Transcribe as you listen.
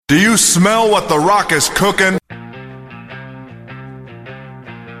Do you smell what The Rock is cooking?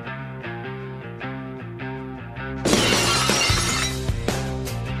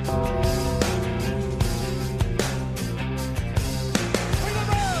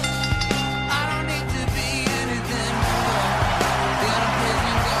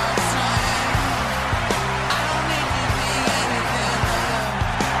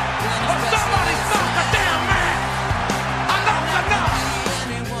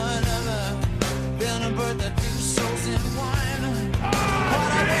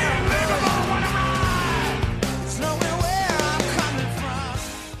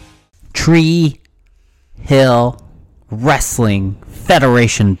 Tree Hill Wrestling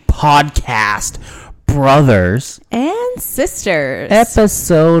Federation podcast, brothers and sisters,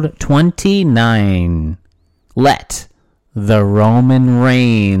 episode 29. Let the Roman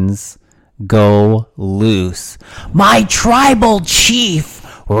Reigns go loose. My tribal chief,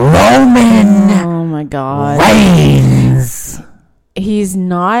 Roman oh my god, Reigns. He's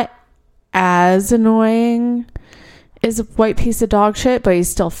not as annoying as a white piece of dog shit, but he's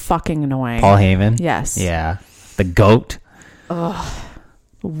still fucking annoying. Paul Heyman? Yes. Yeah. The GOAT. Ugh.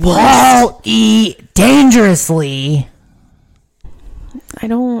 Paul E. Dangerously. I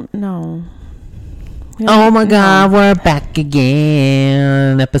don't know. Oh my god, we're back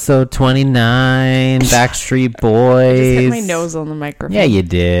again. Episode 29, Backstreet Boys. I just hit my nose on the microphone. Yeah, you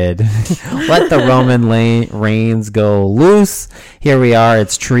did. Let the Roman Reigns go loose. Here we are.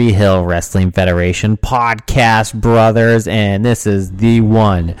 It's Tree Hill Wrestling Federation podcast, brothers. And this is the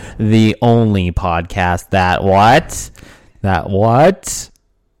one, the only podcast that what?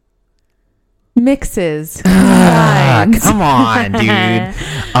 Mixes. Come on, dude.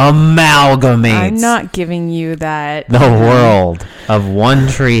 Amalgamates. I'm not giving you that. The world of One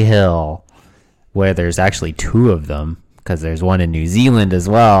Tree Hill, where there's actually two of them, because there's one in New Zealand as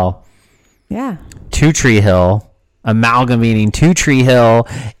well. Yeah. Two Tree Hill, amalgamating Two Tree Hill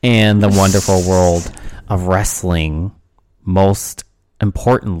and the wonderful world of wrestling. Most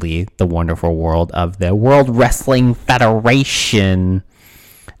importantly, the wonderful world of the World Wrestling Federation.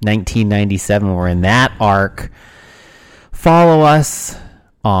 1997, we're in that arc. Follow us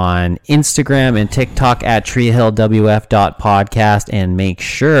on Instagram and TikTok at treehillwf.podcast, and make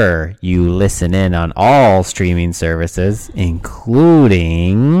sure you listen in on all streaming services,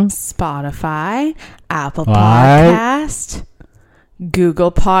 including Spotify, Apple Podcast,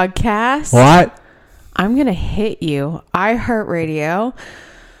 Google Podcast. What? I'm going to hit you. iHeartRadio.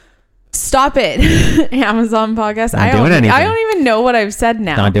 Stop it. Amazon Podcast. Not doing anything. I don't even know what I've said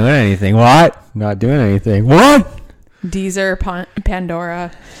now. Not doing anything. What? Not doing anything. What? Deezer,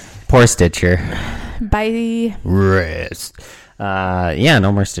 Pandora. Poor Stitcher. Bye. Rest. Yeah,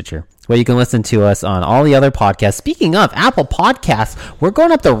 no more Stitcher. Well, you can listen to us on all the other podcasts. Speaking of Apple Podcasts, we're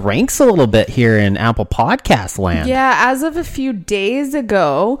going up the ranks a little bit here in Apple Podcast land. Yeah, as of a few days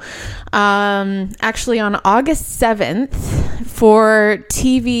ago, actually on August 7th, for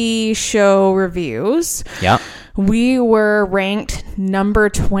TV show reviews, Yep. we were ranked number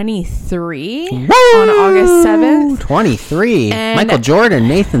 23 on August 7th. 23. And Michael Jordan,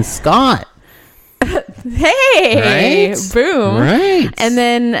 Nathan Scott. Hey, Right? boom. Right. And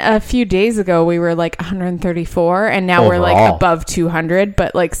then a few days ago, we were like 134, and now we're like Overall. above 200,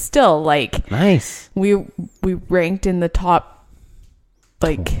 but like still like Nice. we ranked in the top,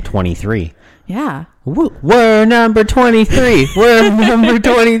 like, 23. yeah. We're number 23. We're number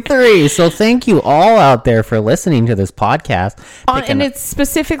 23. So thank you all out there for listening to this podcast. And it's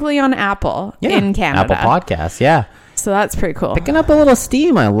specifically on Apple in Canada. Apple Podcasts, yeah. So that's pretty cool. Picking up a little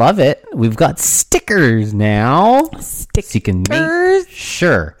steam. I love it. We've got stickers now. Stickers. So you can make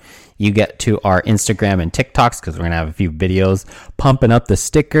sure you get to our Instagram and TikToks, because we're going to have a few videos pumping up the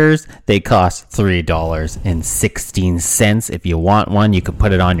stickers. They cost $3.16. If you want one, you could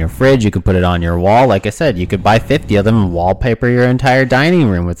put it on your fridge. You could put it on your wall. Like I said, you could buy 50 of them and wallpaper your entire dining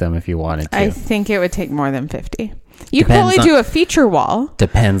room with them if you wanted to. I think it would take more than 50. You could Depends probably do a feature wall.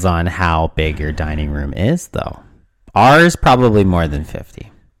 Depends on how big your dining room is, though. Ours probably more than 50.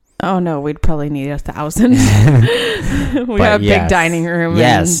 Oh no, we'd probably need 1,000. We got a big dining room.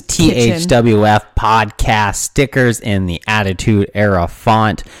 Yes, and kitchen. THWF podcast stickers in the Attitude Era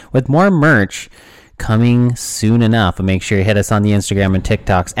font, with more merch coming soon enough. And make sure you hit us on the Instagram and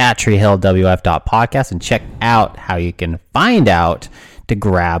TikToks at treehillwf.podcast and check out how you can find out to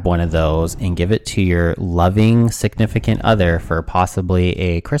grab one of those and give it to your loving significant other for possibly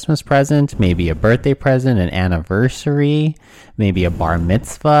a Christmas present, maybe a birthday present, an anniversary, maybe a bar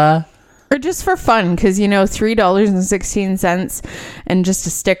mitzvah. Or just for fun, because, $3.16 and just a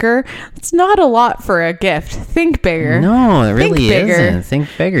sticker, it's not a lot for a gift. Think bigger. No, it really Think bigger. isn't. Think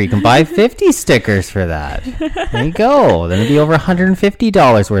bigger. You can buy 50 stickers for that. There you go. Then it'd be over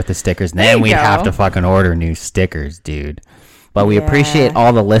 $150 worth of stickers. There Then you we'd go. have to fucking order new stickers, dude. But we appreciate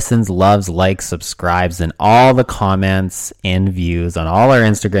all the listens, loves, likes, subscribes, and all the comments and views on all our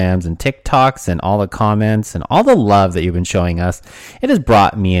Instagrams and TikToks and all the comments and all the love that you've been showing us. It has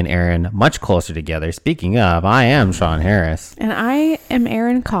brought me and Aaron much closer together. Speaking of, I am Sean Harris. And I am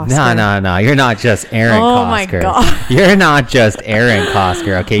Aaron Kosker. No. You're not just Aaron Kosker. Oh my God. You're not just Aaron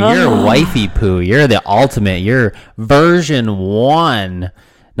Kosker. Okay, you're wifey poo. You're the ultimate. You're version 1.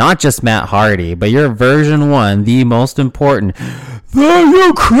 Not just Matt Hardy, but you're version 1, the most important. The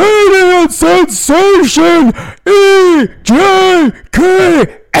Ukrainian sensation, EJK,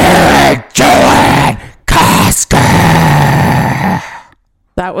 Eric Joan Kosker.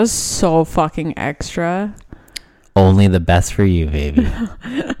 That was so fucking extra. Only the best for you, baby.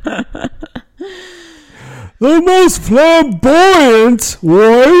 The most flamboyant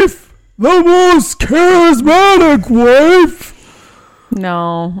wife. The most charismatic wife.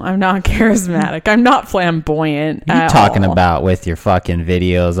 No, I'm not charismatic. I'm not flamboyant. You talking about with your fucking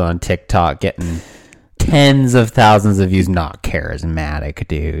videos on TikTok getting tens of thousands of views? Not charismatic,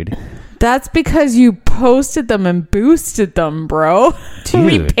 dude. That's because you posted them and boosted them, bro.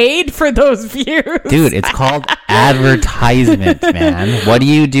 We Dude. paid for those views. Dude, it's called advertisement, man. What do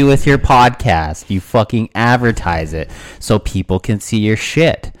you do with your podcast? You fucking advertise it so people can see your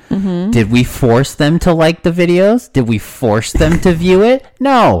shit. Did we force them to like the videos? Did we force them to view it?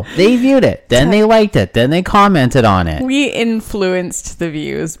 No, they viewed it. Then they liked it. Then they commented on it. We influenced the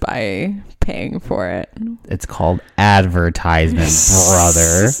views by paying for it. It's called advertisement,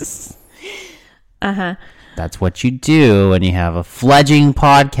 brother. Uh-huh. That's what you do when you have a fledgling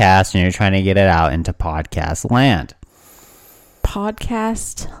podcast and you're trying to get it out into podcast land.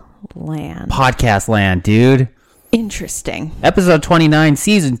 Podcast land. Podcast land, dude. Interesting. Episode 29,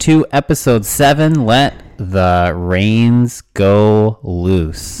 Season 2, Episode 7, Let the Reins Go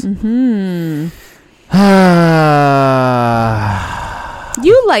Loose.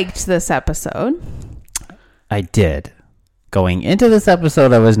 You liked this episode. I did. Going into this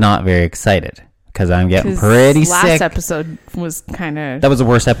episode, I was not very excited because I'm getting 'Cause pretty last sick. episode was kind of... That was the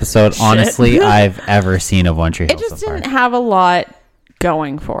worst episode, honestly, I've ever seen of One Tree Hill It just so far. didn't have a lot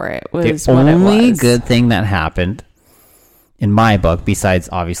going for it, was The what it only was. good thing that happened in my book, besides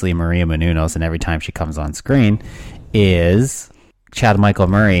obviously Maria Menounos and every time she comes on screen, is Chad Michael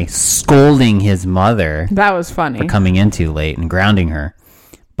Murray scolding his mother That was funny. for coming in too late and grounding her.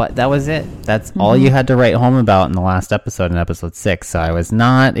 But that was it. That's all you had to write home about in the last episode, in episode 6. So I was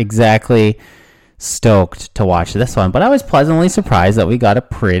not exactly stoked to watch this one, but I was pleasantly surprised that we got a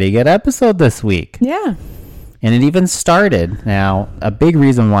pretty good episode this week. Yeah. And it even started. Now, a big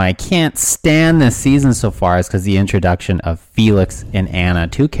reason why I can't stand this season so far is because the introduction of Felix and Anna,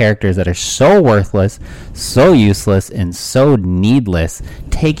 two characters that are so worthless, so useless, and so needless,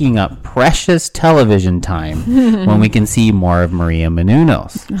 taking up precious television time when we can see more of Maria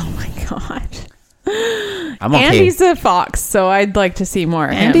Menounos. Oh my God. I'm okay. Andy's a fox, so I'd like to see more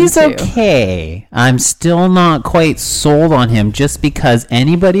of Andy's him too. okay. I'm still not quite sold on him just because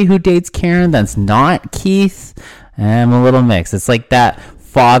anybody who dates Karen that's not Keith, I'm a little mixed. It's like that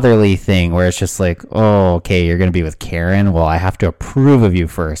fatherly thing where it's just like, oh, okay, you're going to be with Karen? Well, I have to approve of you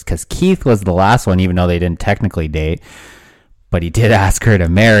first because Keith was the last one, even though they didn't technically date. But he did ask her to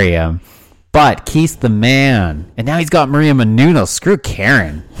marry him. But Keith's the man. And now he's got Maria Menounos. Screw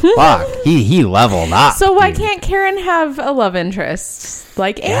Karen. Fuck. He leveled up. So why dude. can't Karen have a love interest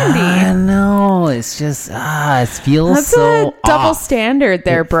like Andy? I know. It's just, it feels That's so a double off. standard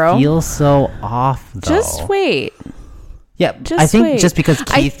there, It bro. feels so off, though. Just wait. Yeah, just I think wait. just because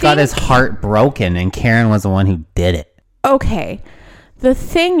I Keith got his think- heart broken and Karen was the one who did it. Okay. The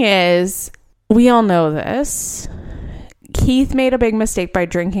thing is, we all know this. Keith made a big mistake by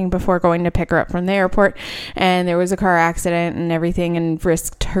drinking before going to pick her up from the airport, and there was a car accident and everything and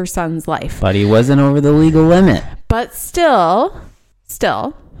risked her son's life. But he wasn't over the legal limit. But still,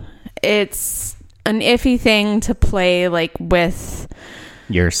 it's an iffy thing to play like with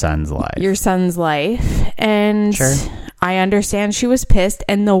Your son's life. your son's life. And Sure. I understand she was pissed,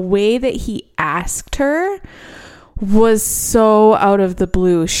 and the way that he asked her was so out of the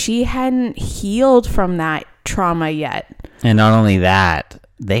blue. She hadn't healed from that trauma yet. And not only that,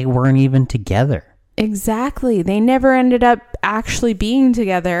 they weren't even together. Exactly. They never ended up actually being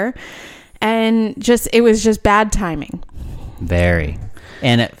together, and it was just bad timing. Very.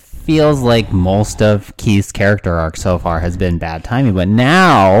 And it feels like most of Keith's character arc so far has been bad timing. But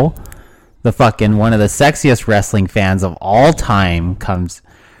now the fucking one of the sexiest wrestling fans of all time, comes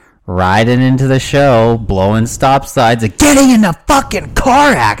riding into the show, blowing stop signs, and getting into fucking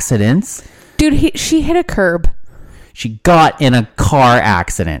car accidents. Dude, she hit a curb. She got in a car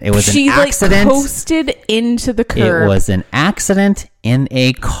accident. It was an accident. She coasted into the curb. It was an accident in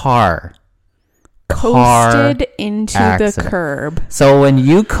a car. Coasted into the curb. So when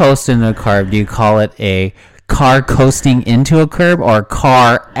you coast into a curb, do you call it a car coasting into a curb or a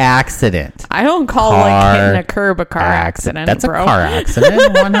car accident? I don't call hitting a curb a car accident. That's bro. A car accident,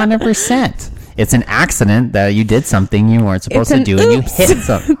 100%. It's an accident that you did something you weren't supposed to do and you hit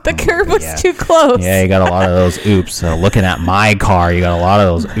something. The curb was too close. Yeah, you got a lot of those oops. So looking at my car, you got a lot of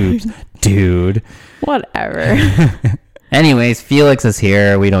those oops, dude. Whatever. Anyways, Felix is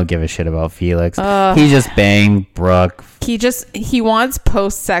here. We don't give a shit about Felix. He just banged Brooke. He wants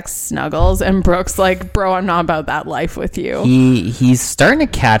post-sex snuggles, and Brooke's like, bro, I'm not about that life with you. He's starting to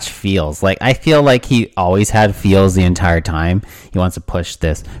catch feels. Like, I feel like he always had feels the entire time. He wants to push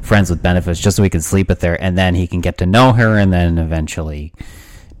this friends with benefits just so he can sleep with her, and then he can get to know her, and then eventually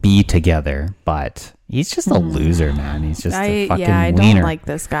be together. But he's just a loser, man. He's just a fucking I wiener. don't like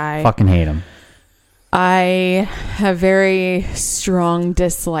this guy. Fucking hate him. I have very strong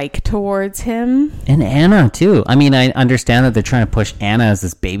dislike towards him. And Anna, too. I mean, I understand that they're trying to push Anna as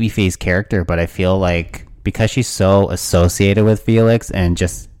this babyface character, but I feel like because she's so associated with Felix and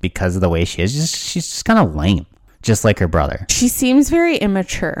just because of the way she is, she's just kind of lame. Just like her brother. She seems very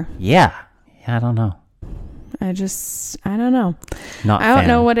immature. Yeah, I don't know. I don't know. I don't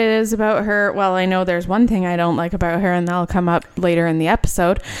know what it is about her. Well, I know there's one thing I don't like about her, and that'll come up later in the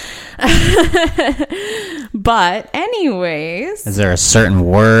episode. But anyways. Is there a certain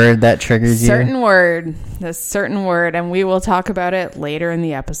word that triggers you? A certain word, and we will talk about it later in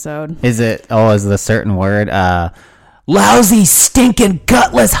the episode. Is the certain word, lousy, stinking,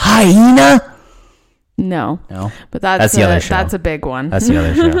 gutless hyena? No. But that's the other show. That's a big one. That's the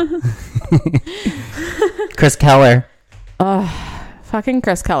other show. Chris Keller. Fucking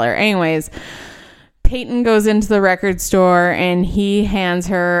Chris Keller. Anyways, Peyton goes into the record store and he hands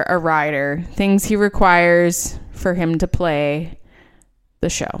her a rider, things he requires for him to play the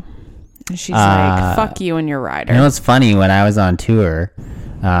show. And she's like, fuck you and your rider. You know what's funny? When I was on tour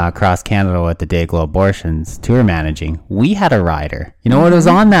across Canada with the Dayglow Abortions tour managing, we had a rider. You know what was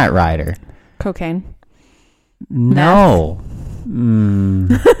on that rider? Cocaine. No.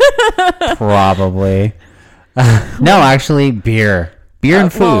 Probably. No, actually, beer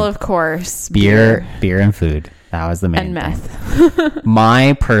and food. Well, of course, beer and food. That was the main and thing. meth.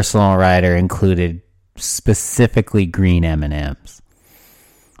 My personal rider included specifically green M&Ms.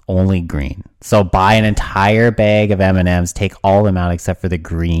 Only green. So buy an entire bag of M&Ms. Take all of them out except for the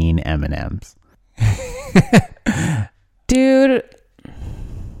green M&Ms. Dude.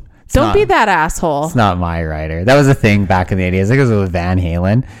 Don't be that asshole. It's not my rider. That was a thing back in the 80s. I think it was with Van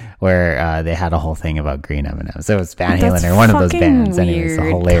Halen, where they had a whole thing about green M&Ms. So it was Van Halen or one of those bands. Weird. Anyways, so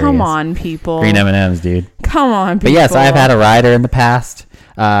hilarious. Come on, people. Green M&Ms, dude. Come on, people. But yes, I've had a rider in the past.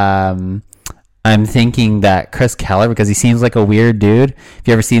 I'm thinking that Chris Keller, because he seems like a weird dude. Have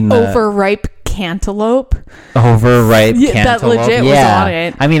you ever seen the Overripe Cantaloupe? Overripe Cantaloupe? That legit was on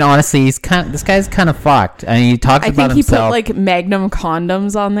it. I mean, honestly, this guy's kind of fucked. I mean, he talks about himself. I think he put like Magnum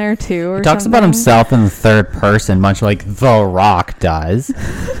condoms on there too. He talks about himself in the third person, much like The Rock does.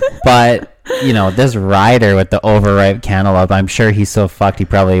 But you know, this rider with the overripe cantaloupe, I'm sure he's so fucked he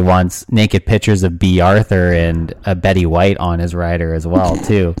probably wants naked pictures of B. Arthur and Betty White on his rider as well,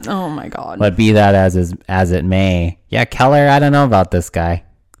 too. Oh my god. But be that as it may. Yeah, Keller, I don't know about this guy.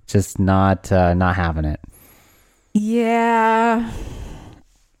 Just not having it. Yeah.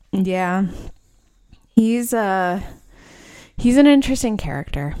 Yeah. He's an interesting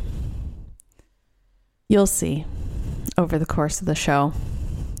character. You'll see over the course of the show.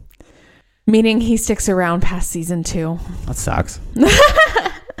 Meaning he sticks around past season 2. That sucks.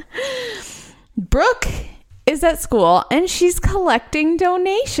 Brooke is at school and she's collecting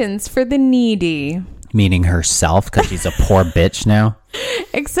donations for the needy. Meaning herself, because she's a poor bitch now.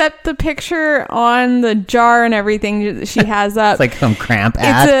 Except the picture on the jar and everything that she has up. It's like some cramp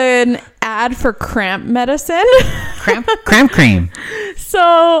ad. It's an ad for cramp medicine. Cramp cream.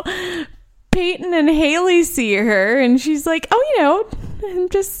 So Peyton and Haley see her and she's like, oh, you know, I'm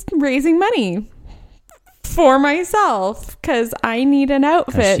just raising money for myself because I need an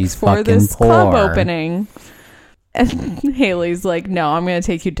outfit for this club opening. And Haley's like, no, I'm going to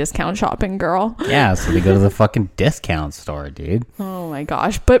take you discount shopping, girl. Yeah, so they go to the fucking discount store, dude. Oh my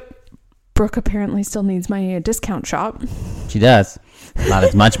gosh. But Brooke apparently still needs money at a discount shop. She does. Not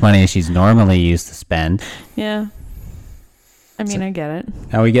as much money as she's normally used to spend. Yeah. I mean, I get it.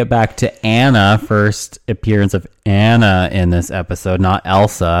 Now we get back to Anna. First appearance of Anna in this episode. Not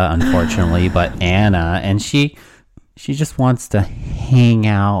Elsa, unfortunately, but Anna. And she just wants to hang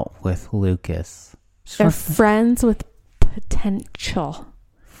out with Lucas. They're friends with potential.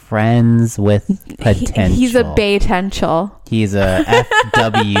 Friends with potential. He's a potential. He's a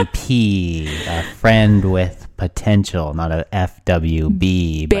FWP, a friend with potential, not a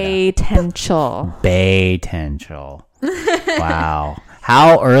FWB. Potential. Potential. Wow.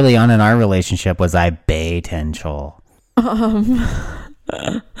 How early on in our relationship was I potential?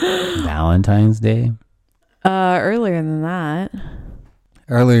 Valentine's Day? Earlier than that.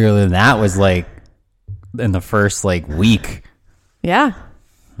 Earlier than that was like in the first like week. Yeah.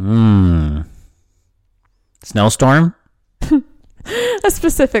 Snowstorm? A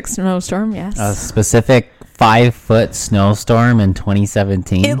specific snowstorm, yes. A specific 5-foot snowstorm in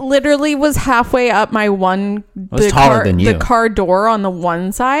 2017. It literally was halfway up my the car door on the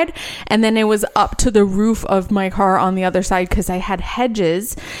one side, and then it was up to the roof of my car on the other side because I had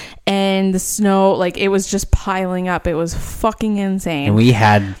hedges and the snow, like, it was just piling up. It was fucking insane. And we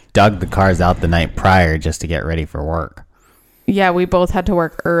had dug the cars out the night prior just to get ready for work. Yeah, we both had to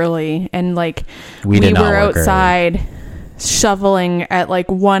work early, and like we were outside shoveling at like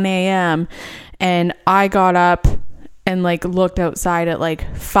 1 a.m. and I got up and like looked outside at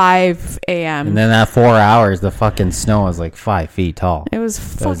like 5 a.m. And then at 4 hours, the fucking snow was like 5 feet tall. It was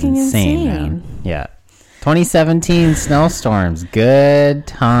fucking insane. Man. Yeah. 2017 snowstorms. Good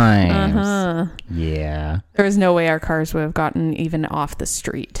times. Yeah. There was no way our cars would have gotten even off the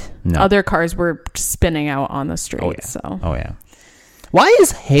street. No. Other cars were spinning out on the street. Oh, yeah. So. Oh, yeah. Why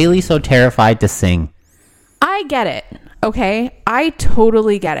is Haley so terrified to sing? I get it. Okay, I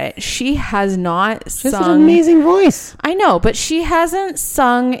totally get it. She has not sung. She has an amazing voice. I know, but she hasn't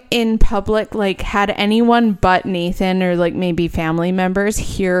sung in public, like had anyone but Nathan or like maybe family members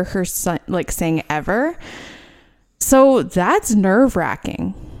hear her sing ever. So that's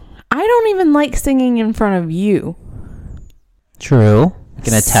nerve-wracking. I don't even like singing in front of you. True. I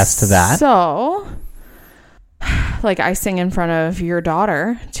can attest to that. So, like, I sing in front of your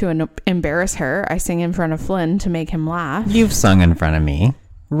daughter to embarrass her. I sing in front of Flynn to make him laugh. You've sung in front of me.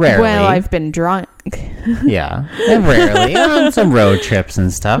 Rarely. Well, I've been drunk. Yeah. And rarely. On some road trips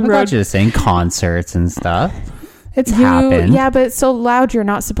and stuff. I got you to sing concerts and stuff. It's happened. Yeah, but it's so loud you're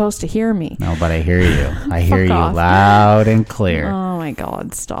not supposed to hear me. No, but I hear you. I hear you off. loud and clear. Oh my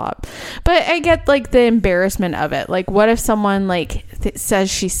God, stop. But I get like the embarrassment of it. Like, what if someone like says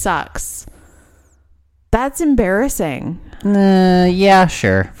she sucks? That's embarrassing. Yeah,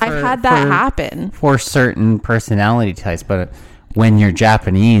 sure. I've had that happen. For certain personality types, but when you're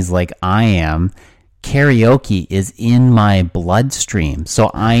Japanese like I am, karaoke is in my bloodstream.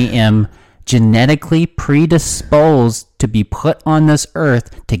 So I am genetically predisposed to be put on this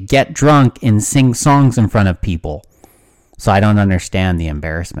earth to get drunk and sing songs in front of people. So I don't understand the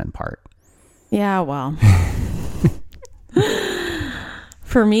embarrassment part. Yeah, well.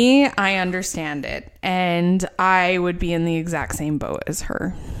 For me, I understand it, and I would be in the exact same boat as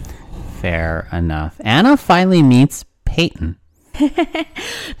her. Fair enough. Anna finally meets Peyton.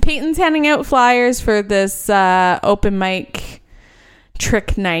 Peyton's handing out flyers for this open mic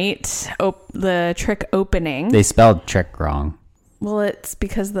trick night, the trick opening. They spelled trick wrong. Well, it's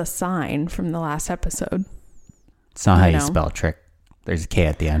because of the sign from the last episode. It's not how you spell trick. There's a K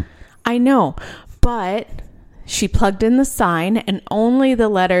at the end. I know, but she plugged in the sign and only the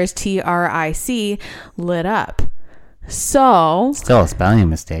letters TRIC lit up. So... Still a spelling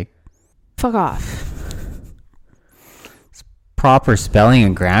mistake. Fuck off. It's proper spelling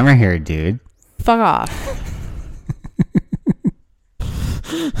and grammar here, dude. Fuck off.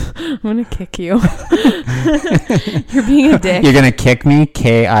 I'm gonna kick you. You're being a dick. You're gonna kick me?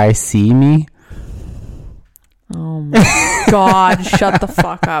 KIC me? Oh my God. Shut the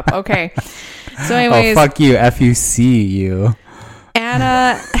fuck up. Okay. So anyways. Oh, fuck you. FUC you.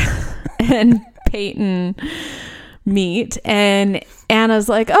 Anna and Peyton meet, and Anna's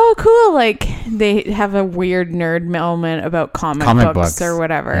like, oh, cool. Like, they have a weird nerd moment about comic books or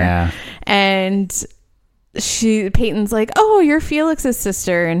whatever. Yeah. And Peyton's like, oh, you're Felix's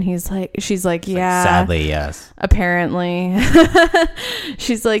sister. And she's like, yeah. Sadly, yes. Apparently.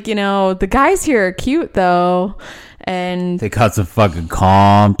 She's like, the guys here are cute though. And they got some fucking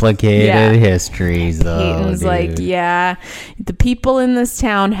complicated histories though. Peyton's like, yeah, the people in this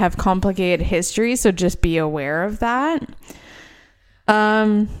town have complicated history, so just be aware of that.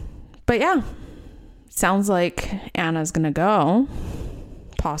 But yeah, sounds like Anna's gonna go,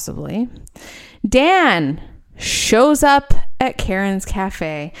 possibly. Dan shows up at Karen's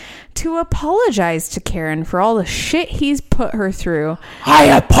cafe to apologize to Karen for all the shit he's put her through. I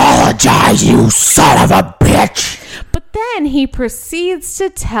apologize, you son of a bitch. But then he proceeds to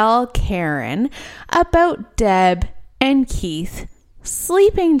tell Karen about Deb and Keith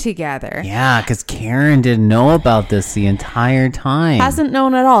sleeping together. Yeah, because Karen didn't know about this the entire time. Hasn't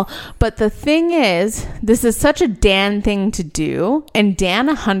known at all. But the thing is, this is such a Dan thing to do, and Dan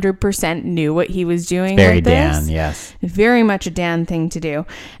 100% knew what he was doing. Very with this. Dan, yes. Very much a Dan thing to do.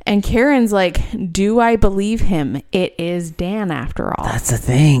 And Karen's like, do I believe him? It is Dan after all. That's the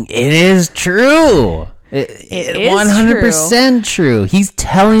thing. It is true. It is 100% true. He's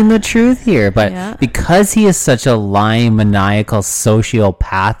telling the truth here, but Yeah. because he is such a lying, maniacal,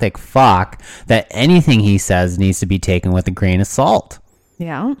 sociopathic fuck, that anything he says needs to be taken with a grain of salt.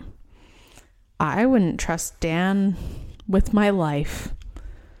 Yeah. I wouldn't trust Dan with my life.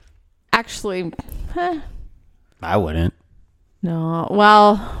 Actually, I wouldn't. no.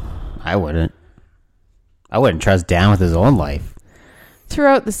 Well, I wouldn't trust Dan with his own life.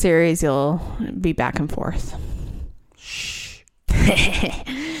 throughout the series, you'll be back and forth. Shh. I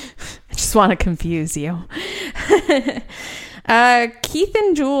just want to confuse you. Keith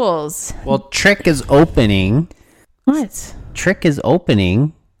and Jules. Well, Trick is opening,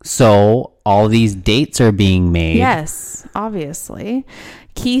 so all these dates are being made. Yes, obviously.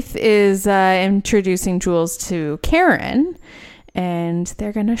 Keith is introducing Jules to Karen, and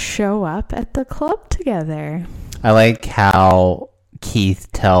they're going to show up at the club together. I like how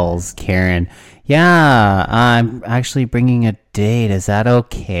Keith tells Karen, yeah, I'm actually bringing a date. Is that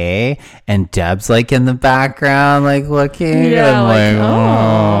okay? And Deb's like in the background, like looking. Yeah, and like,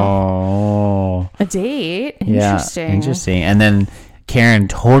 oh. A date? Yeah, Interesting. interesting. And then Karen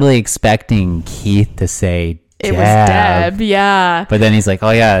totally expecting Keith to say It was Deb, yeah. But then he's like,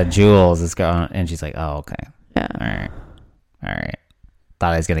 oh yeah, Jules is going. And she's like, oh, okay. Yeah. All right.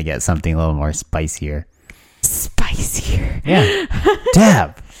 Thought I was going to get something a little more spicier. Spicier. Yeah.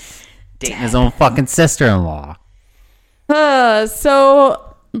 Deb. Dating his own fucking sister-in-law.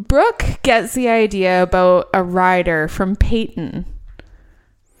 So Brooke gets the idea about a rider from Peyton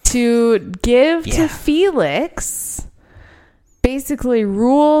to give to Felix, basically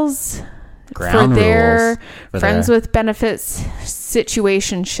rules Ground for their rules for friends the with benefits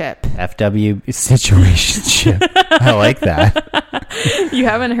situationship. FW situationship. I like that. You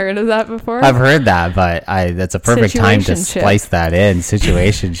haven't heard of that before? I've heard that, but that's a perfect time to Situationship. splice that in.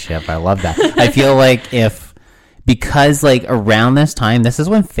 Situationship. I love that. I feel like because like around this time, this is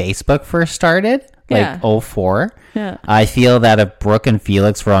when Facebook first started, like Yeah. 04. Yeah. I feel that if Brooke and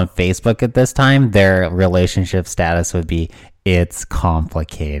Felix were on Facebook at this time, their relationship status would be, it's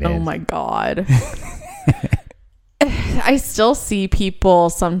complicated. Oh my God. I still see people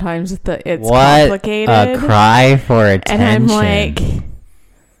sometimes with the it's complicated. A cry for attention. And I'm like,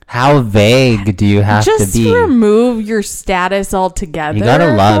 how vague do you have to just be? remove your status altogether. You gotta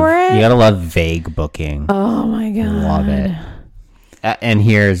for it. love vague booking. Oh my God. Love it. And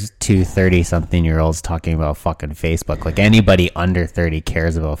here's two 30-something-year-olds talking about fucking Facebook. Like anybody under 30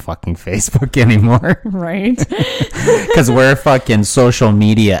 cares about fucking Facebook anymore. Right. Because we're fucking social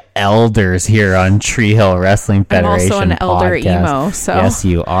media elders here on Tree Hill Wrestling I'm Federation. also an elder podcast. emo, so. Yes,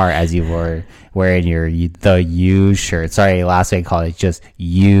 you are, as you were wearing the used shirt. Sorry, last week I called it just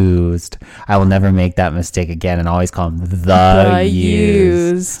used. I will never make that mistake again and always call them the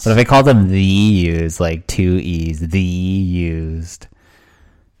used. But if I called them the used, like two E's, the used.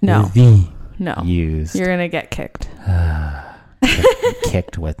 No. The No. used. You're going to get kicked.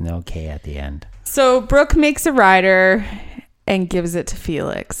 Kicked with no K at the end. So Brooke makes a rider and gives it to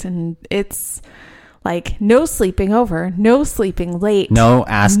Felix. And it's like no sleeping over, no sleeping late. No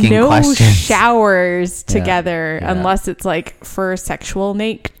asking no questions. showers together yeah. unless it's like for sexual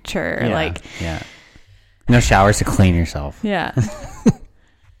nature. Yeah. No showers to clean yourself. Yeah.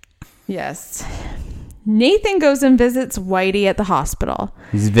 Yes. Nathan goes and visits Whitey at the hospital.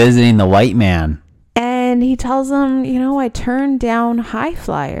 He's visiting the white man. And he tells him, I turned down high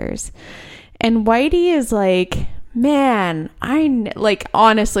flyers. And Whitey is like, man,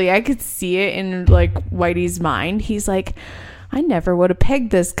 honestly, I could see it in like Whitey's mind. He's like, I never would have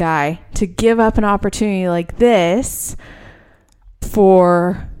pegged this guy to give up an opportunity like this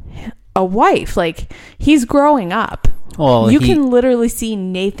for a wife. Like, he's growing up. Well, you can literally see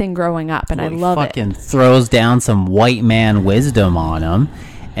Nathan growing up, and I love it. Fucking throws down some white man wisdom on him,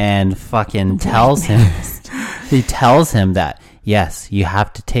 and fucking tells him. He tells him that yes, you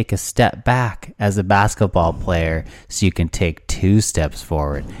have to take a step back as a basketball player, so you can take 2 steps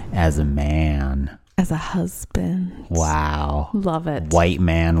forward as a man. As a husband. Wow, Love it. White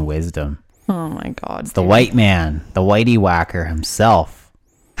man wisdom. Oh my God. The white man, the whitey whacker himself.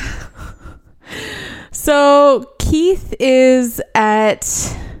 So Keith is at,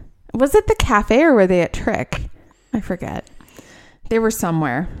 was it the cafe or were they at Trick? I forget. They were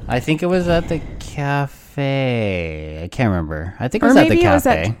somewhere. I think it was at the cafe. I can't remember. I think it Or was at the maybe it was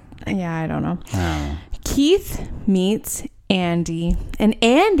cafe. yeah, I don't know. Oh. Keith meets Andy, and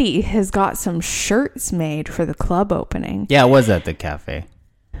Andy has got some shirts made for the club opening. Yeah, it was at the cafe.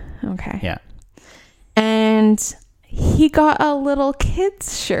 Okay. Yeah. And he got a little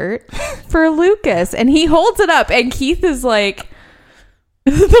kid's shirt for Lucas, and he holds it up, and Keith is like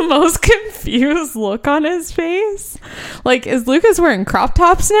the most confused look on his face. Like, is Lucas wearing crop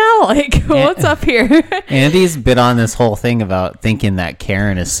tops now? Like, what's up here? Andy's been on this whole thing about thinking that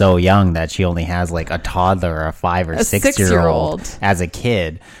Karen is so young that she only has like a toddler or a 5 or 6 year old as a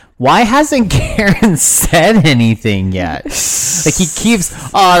kid. Why hasn't Karen said anything yet? Like, he keeps,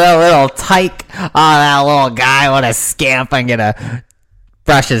 oh, that little tyke, oh, that little guy, what a scamp, I'm gonna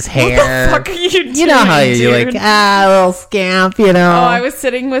brush his hair. What the fuck are you doing, You know how you're dude? like, little scamp, you know. Oh, I was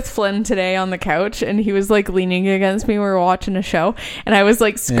sitting with Flynn today on the couch, and he was like leaning against me. We were watching a show, and I was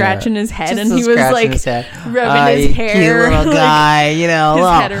like scratching his head, Just and he was scratching like his head. rubbing his You hair, cute little like, guy, you know, his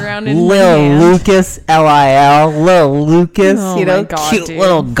little, head around in my little hand. Lucas, little Lucas, Oh you know, my God, cute dude.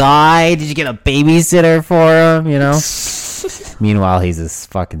 little guy. Did you get a babysitter for him? You know. Meanwhile, he's this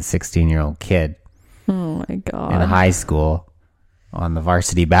fucking 16-year-old kid Oh my God. in high school on the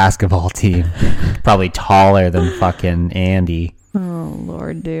varsity basketball team, probably taller than fucking Andy. Oh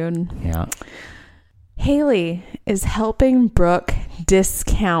Lord, dude. Yeah. Haley is helping Brooke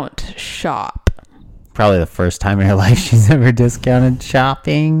discount shop. Probably the first time in her life she's ever discounted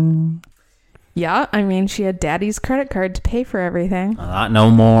shopping. Yeah, I mean, she had daddy's credit card to pay for everything. Not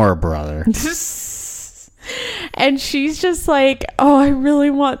no more, brother. And she's just like, oh, I really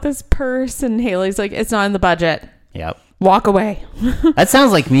want this purse. And Haley's like, it's not in the budget. Yep. Walk away. That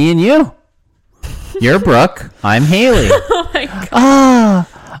sounds like me and you. You're Brooke. I'm Haley. Oh my God.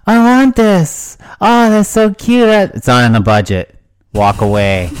 Oh, I want this. Oh, that's so cute. It's not in the budget. Walk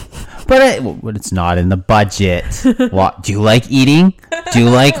away. But it's not in the budget. Do you like eating? Do you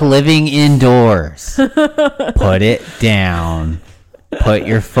like living indoors? Put it down. Put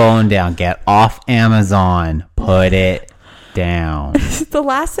your phone down. Get off Amazon. Put it down. The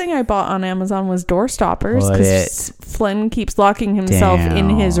last thing I bought on Amazon was door stoppers Put because it Flynn keeps locking himself in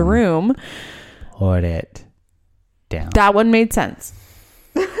his down. room. Put it down. That one made sense.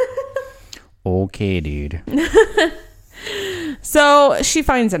 Okay, dude. So she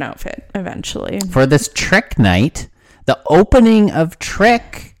finds an outfit eventually. For this Trick night, the opening of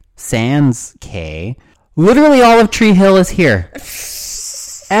Trick Sans K, literally all of Tree Hill is here.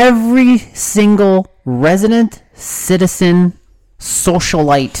 Every single resident, citizen,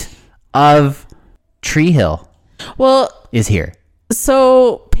 socialite of Tree Hill Well, is here.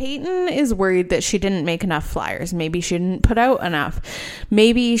 so Peyton is worried that she didn't make enough flyers. Maybe she didn't put out enough.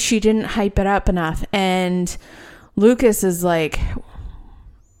 Maybe she didn't hype it up enough. And Lucas is like,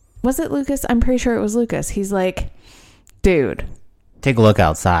 was it Lucas? I'm pretty sure it was Lucas. He's like, dude. Take a look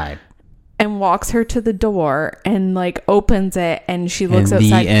outside. And walks her to the door and like opens it, and she looks And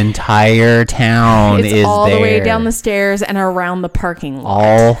outside. the entire town It's is all there. the way down the stairs and around the parking lot.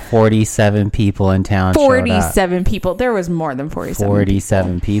 All 47 people in town showed up. 47 people. There was more than 47.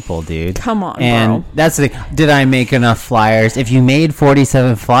 47 people, dude. Come on, and bro. that's the thing. Did I make enough flyers? If you made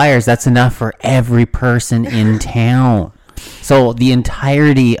 47 flyers, that's enough for every person in town. So the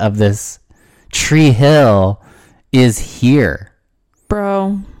entirety of this Tree Hill is here.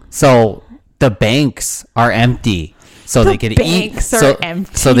 Bro. So the banks are empty. So The they could banks are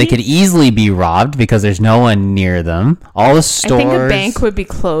empty? So they could easily be robbed because there's no one near them. All the stores. I think a bank would be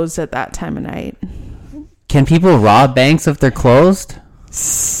closed at that time of night. Can people rob banks if they're closed?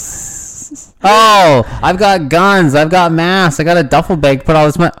 Oh, I've got guns. I've got masks. I got a duffel bag. Put all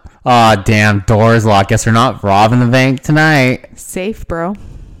this money. Oh, damn. Doors locked. Guess we're not robbing the bank tonight. Safe, bro.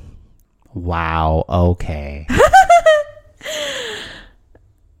 Wow. Okay.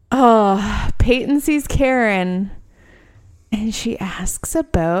 Oh, Peyton sees Karen and she asks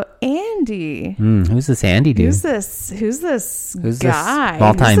about Andy. Who's this Andy dude? Who's this Who's guy? this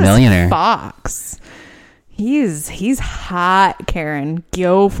multi-millionaire? Who's this Fox. He's hot, Karen.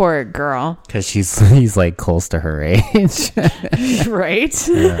 Go for it, girl. Because he's like close to her age. Right?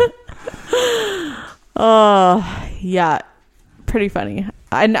 Oh, yeah. Pretty funny.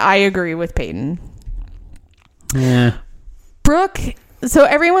 And I agree with Peyton. Yeah. Brooke, so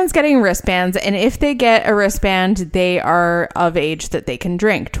everyone's getting wristbands, and if they get a wristband, they are of age that they can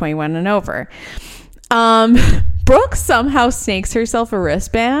drink, 21 and over. Brooke Brooke somehow snakes herself a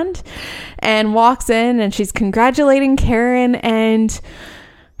wristband and walks in, and she's congratulating Karen, and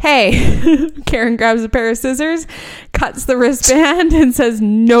hey, Karen grabs a pair of scissors, cuts the wristband, and says,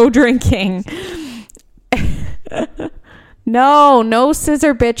 no drinking. No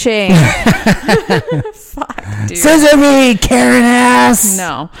scissor bitching. Fuck, dude. Scissor me, Karen ass.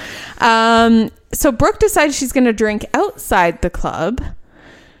 No. So Brooke decides she's going to drink outside the club.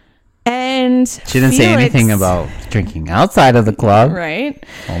 And she didn't say anything about drinking outside of the club. Right.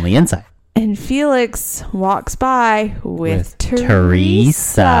 Only inside. And Felix walks by with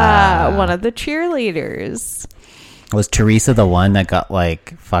Teresa, one of the cheerleaders. Was Teresa the one that got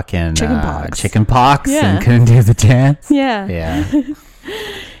like fucking chicken pox Yeah. and couldn't do the dance? Yeah. Yeah.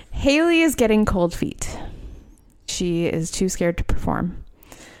 Haley is getting cold feet. She is too scared to perform.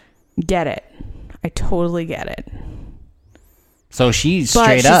 Get it. I totally get it. So she's But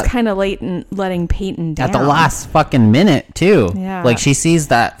straight up she's kind of late in letting Peyton down. at the last fucking minute too. Yeah. Like she sees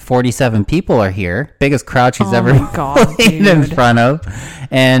that 47 people are here, biggest crowd she's ever my God, played in dude. front of,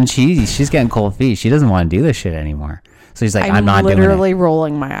 and she's getting cold feet. She doesn't want to do this shit anymore. So she's like, I'm not doing it. literally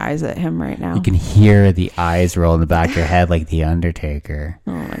rolling my eyes at him right now. You can hear the eyes roll in the back of your head like the Undertaker.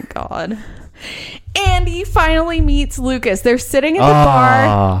 Oh my God. Andy finally meets Lucas. They're sitting at the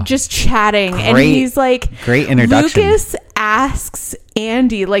bar just chatting. And he's like, great introduction. Lucas asks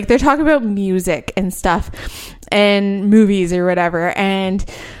Andy, like they're talking about music and stuff and movies or whatever. And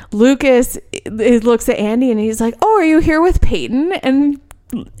Lucas looks at Andy and he's like, oh, are you here with Peyton? And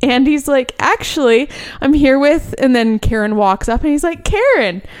Andy's like, actually, I'm here with, and then Karen walks up and he's like,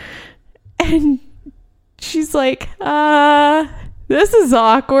 Karen. And she's like, this is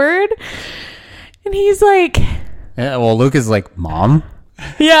awkward. And he's like, Yeah, well, Luke is like, Mom?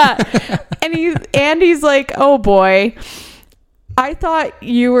 yeah. And Andy's like, oh boy, I thought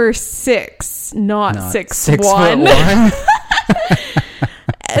you were 6, not 6'1".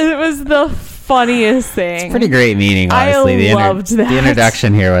 It was the funniest thing. Pretty great meeting, honestly. I loved that. The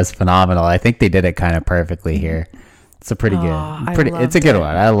introduction here was phenomenal. I think they did it kind of perfectly here. It's a pretty it's a good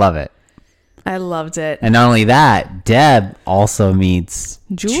one. I love it. I loved it. And not only that, Deb also meets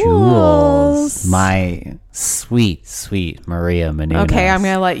Jules, my sweet, sweet Maria Menounos. Okay, I'm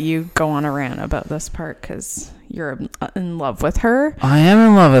going to let you go on a rant about this part because you're in love with her. I am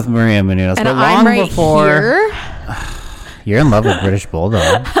in love with Maria Menounos, And but I'm long right before here. you're in love with British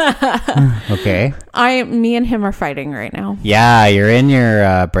Bulldog. Okay. Me and him are fighting right now. Yeah, you're in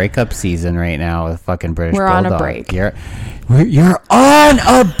your breakup season right now with fucking British We're Bulldog. on a break. You're on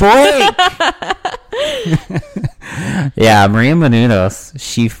a break. Yeah, Maria Menounos,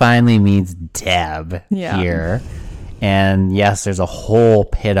 she finally meets Deb here. And yes, there's a whole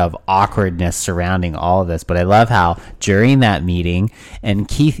pit of awkwardness surrounding all of this. But I love how during that meeting, and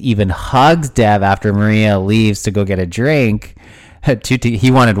Keith even hugs Deb after Maria leaves to go get a drink.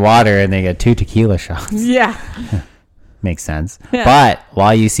 He wanted water and they get 2 tequila shots. Yeah. Makes sense. Yeah. But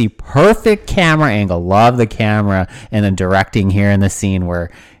while you see perfect camera angle, love the camera and the directing here in the scene where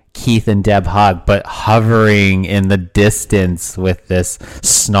Keith and Deb hug, but hovering in the distance with this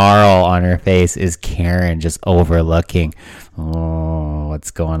snarl on her face is Karen just overlooking. Oh, what's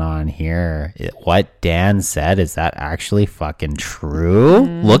going on here? What Dan said, is that actually fucking true?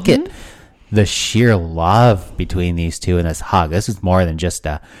 Mm-hmm. Look at the sheer love between these two in this hug. This is more than just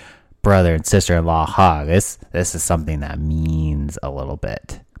a brother and sister-in-law hug. This is something that means a little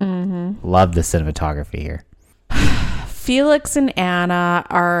bit. Mm-hmm. Love the cinematography here. Felix and Anna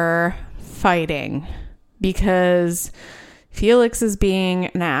are fighting because Felix is being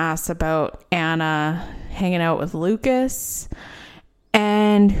an ass about Anna hanging out with Lucas,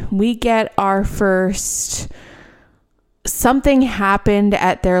 and we get our first something happened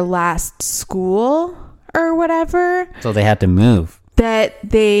at their last school or whatever. So they had to move. That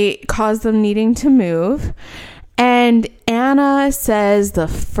they caused them needing to move. And Anna says the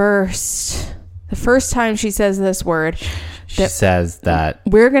first time she says this word, she says that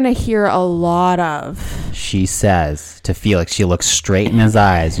we're going to hear a lot of. She says to Felix, she looks straight in his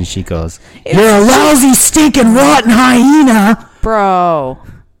eyes and she goes, "You're a lousy, stinking, rotten hyena." Bro.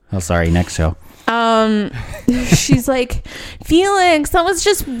 Oh, sorry. Next show. She's like, Felix, that was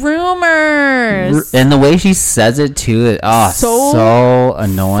just rumors. And the way she says it too, so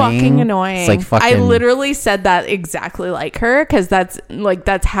annoying. Fucking annoying. It's like fucking. I literally said that exactly like her because that's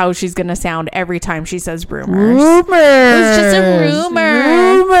how she's gonna sound every time she says rumors. It's just a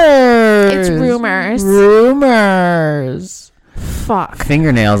rumor. It's rumors. Rumors. Fuck.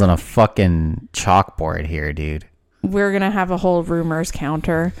 Fingernails on a fucking chalkboard here, dude. We're gonna have a whole rumors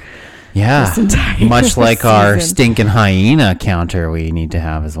counter. Yeah, much like our season. stinking hyena counter we need to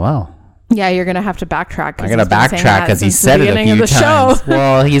have as well. Yeah, you're gonna have to backtrack. I gotta backtrack because he said it a few times.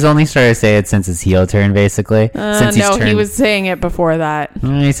 Well, he's only started to say it since his heel turn, basically. He was saying it before that.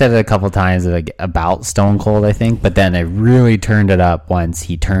 He said it a couple times about Stone Cold, I think, but then it really turned it up once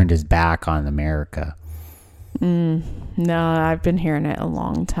he turned his back on America. No, I've been hearing it a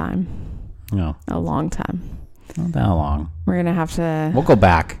long time. No, a long time. Not that long. We're gonna have to. We'll go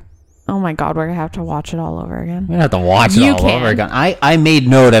back. Oh my God, we're gonna have to watch it all over again. We have to watch it all over again. I made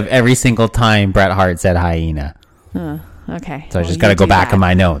note of every single time Bret Hart said hyena. Okay. So I just gotta go back in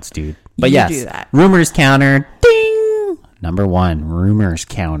my notes, dude. But you do yes, that. Rumors counter. Ding! Number 1, rumors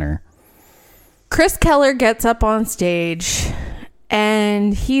counter. Chris Keller gets up on stage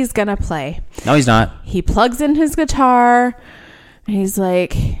and he's gonna play. No, he's not. He plugs in his guitar and he's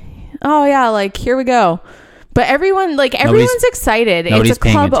like, oh yeah, like here we go. But everyone's excited. It's a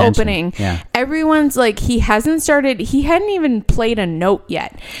club opening. Yeah. Everyone's like, he hadn't even played a note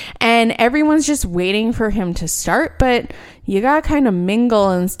yet. And everyone's just waiting for him to start. But you gotta kind of mingle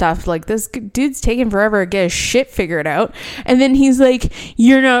and stuff. Like, this dude's taking forever to get his shit figured out. And then he's like,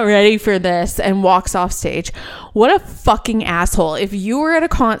 you're not ready for this, and walks off stage. What a fucking asshole. If you were at a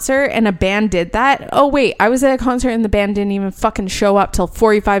concert and a band did that, oh wait, I was at a concert and the band didn't even fucking show up till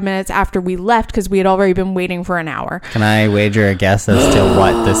 45 minutes after we left because we had already been waiting for an hour. Can I wager a guess as to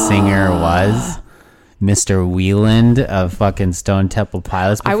what the singer was? Mr. Wieland of fucking Stone Temple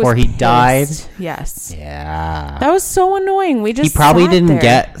Pilots before he died. Yes. Yeah. That was so annoying. He probably didn't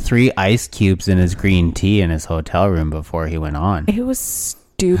get 3 ice cubes in his green tea in his hotel room before he went on. It was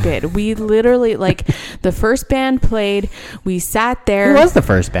stupid. We literally, like, the first band played. We sat there. Who was the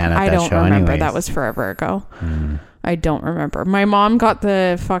first band at that show? I don't remember. Anyways? That was forever ago. I don't remember. My mom got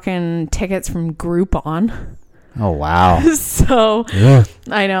the fucking tickets from Groupon. Oh, wow. So, yeah.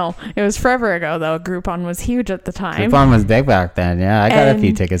 I know. It was forever ago, though. Groupon was huge at the time. Groupon was big back then. Yeah, I got a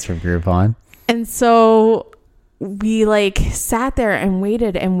few tickets from Groupon. And so we, like, sat there and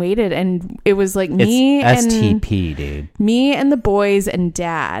waited. And it was, like, me it's and... STP, dude. Me and the boys and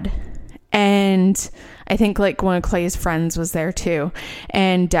Dad. And I think, like, one of Clay's friends was there, too.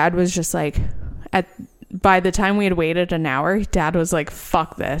 And Dad was just, like... By the time we had waited an hour, Dad was like,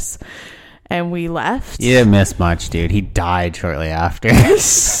 fuck this. And we left. You didn't miss much, dude. He died shortly after.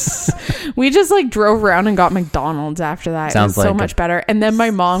 We just like drove around and got McDonald's after that. It was so much better. And then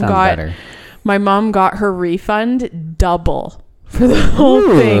my mom got her refund double for the whole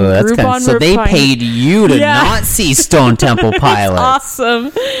thing. Groupon so they paid you to not see Stone Temple Pilots.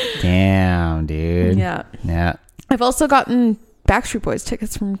 Awesome. Damn, dude. Yeah. I've also gotten Backstreet Boys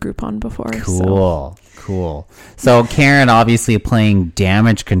tickets from Groupon before. Cool. So Karen, obviously playing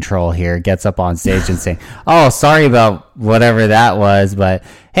Damage Control here, gets up on stage and saying, oh, sorry about whatever that was, but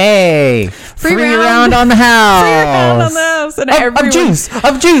hey, free round on the house. Free round on the house. And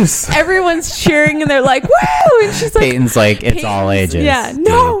of juice. Everyone's cheering and they're like, woo! And she's like, Peyton's like, it's all ages. Yeah,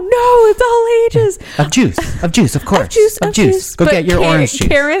 no, it's all ages. Of juice, of course. Of juice. Go get your orange juice.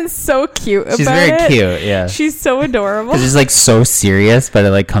 Karen's so cute about it. She's very cute, yeah. She's so adorable. She's like so serious, but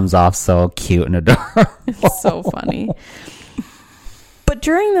it like comes off so cute and adorable. It's so funny. But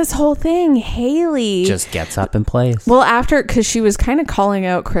during this whole thing, Haley just gets up and plays. Well, because she was kind of calling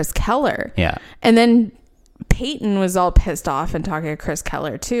out Chris Keller. Yeah. And then Peyton was all pissed off and talking to Chris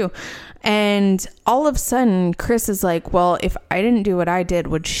Keller too. And all of a sudden, Chris is like, well, if I didn't do what I did,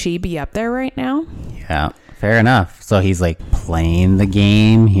 would she be up there right now? Yeah, fair enough. So he's like playing the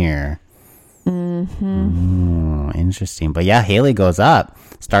game here. Interesting. But yeah, Haley goes up,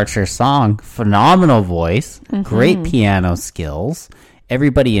 starts her song, phenomenal voice, great piano skills,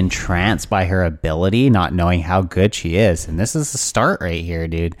 everybody entranced by her ability, not knowing how good she is. And this is the start right here,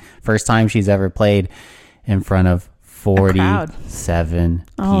 dude. First time she's ever played in front of 47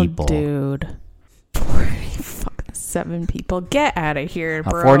 people. Oh, dude. 47 people. Get out of here,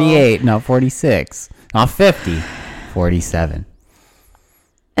 bro. Not 48, not 46, not 50, 47.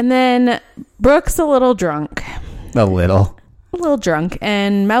 And then Brooke's a little drunk. A little drunk.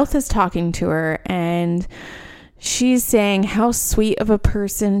 And Mouth is talking to her. And she's saying how sweet of a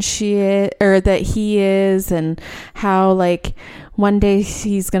person she is, or that he is. And how, like, one day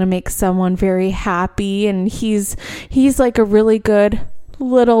he's going to make someone very happy. And he's like a really good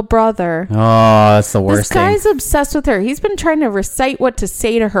little brother. Oh, that's the worst thing. This guy's obsessed with her. He's been trying to recite what to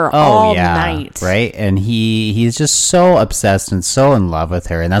say to her all night. Right? And he's just so obsessed and so in love with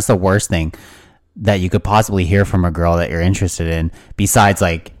her. And that's the worst thing that you could possibly hear from a girl that you're interested in, besides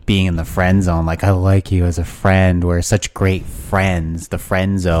like being in the friend zone. Like, I like you as a friend. We're such great friends, the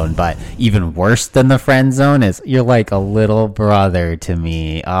friend zone. But even worse than the friend zone is you're like a little brother to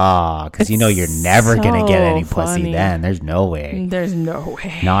me. Because you know you're never going to get any pussy funny. then. There's no way. There's no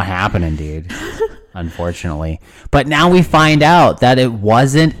way. Not happening, dude. Unfortunately. But now we find out that it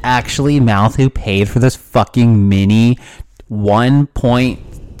wasn't actually Mouth who paid for this fucking mini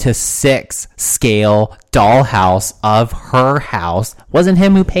 1.6 scale dollhouse of her house. Wasn't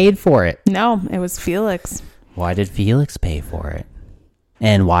him who paid for it. No, it was Felix. Why did Felix pay for it?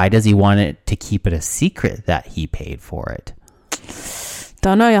 And why does he want it to keep it a secret that he paid for it?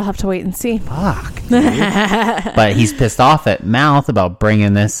 Don't know. You'll have to wait and see. Fuck, dude. But he's pissed off at Mouth about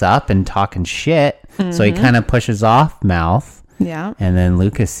bringing this up and talking shit. So he kind of pushes off Mouth. Yeah. And then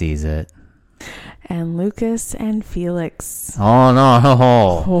Lucas sees it. And Lucas and Felix. Oh,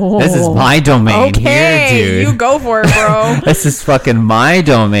 no. This is my domain here, dude. You go for it, bro. This is fucking my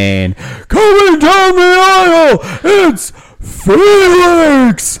domain. Coming down the aisle, it's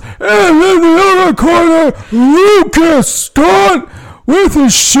Felix. And in the other corner, Lucas Scott with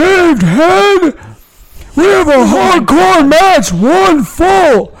his shaved head. We have a hardcore match, one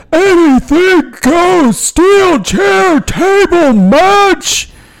full, anything goes, steel chair table match.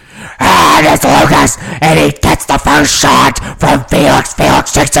 And it's Lucas, and he gets the first shot from Felix.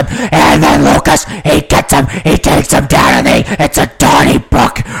 Felix takes him, and then Lucas, he gets him, he takes him down, and it's a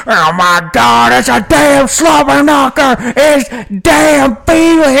Donnybrook. Oh my God, it's a damn slobber knocker. It's damn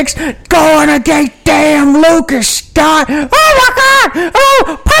Felix going against damn Lucas Scott. Oh my God,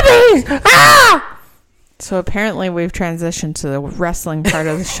 oh, puppies, ah! So apparently we've transitioned to the wrestling part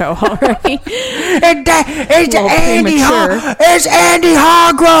of the show already. It's Andy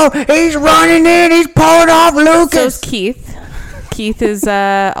Hargrove. He's running in. He's pulling off Lucas. So is Keith. Keith is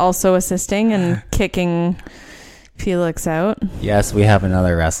also assisting and kicking Felix out. Yes, we have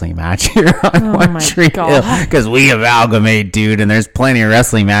another wrestling match here on Oh One my Tree Hill God. because we amalgamate, dude, and there's plenty of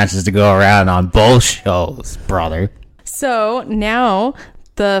wrestling matches to go around on both shows, brother. So now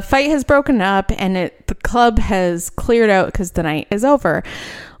the fight has broken up and the club has cleared out because the night is over.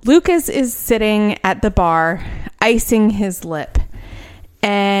 Lucas is sitting at the bar, icing his lip,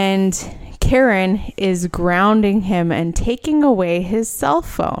 and Karen is grounding him and taking away his cell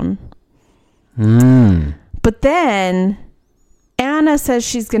phone. But then Anna says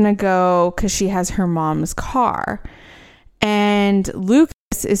she's going to go because she has her mom's car. And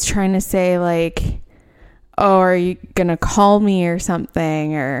Lucas is trying to say, like, oh, are you going to call me or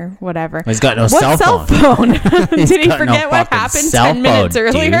something or whatever? He's got no What cell phone. Did he got no forget what fucking happened cell 10 minutes phone,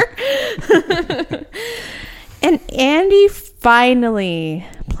 earlier? And Andy finally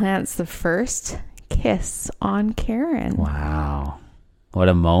plants the first kiss on Karen. Wow. What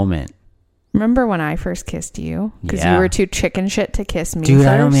a moment. Remember when I first kissed you? Because Yeah. you were too chicken shit to kiss me Dude, first?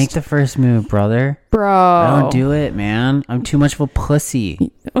 I don't make the first move, brother. Bro. I don't do it, man. I'm too much of a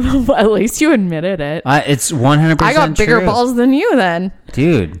pussy. Well, at least you admitted it. It's 100% I got bigger true. balls than you then.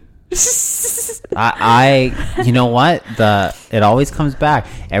 Dude. I you know what? It always comes back.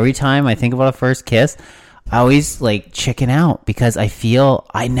 Every time I think about a first kiss, I always like chicken out because I feel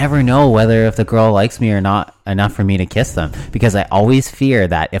I never know whether if the girl likes me or not enough for me to kiss them because I always fear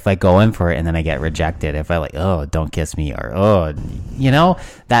that if I go in for it and then I get rejected, if I like, oh, don't kiss me or, oh, you know,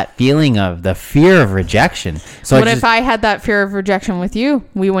 that feeling of the fear of rejection. So What if I had that fear of rejection with you?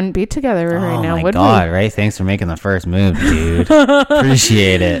 We wouldn't be together right now, my would God, we? right? Thanks for making the first move, dude.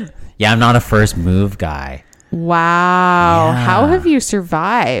 Appreciate it. Yeah, I'm not a first move guy. Wow. Yeah. How have you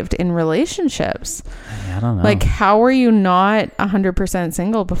survived in relationships? I don't know. Like, how were you not 100%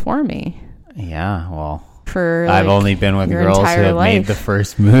 single before me? Yeah, well, For I've like, only been with your girls who entire have made life. the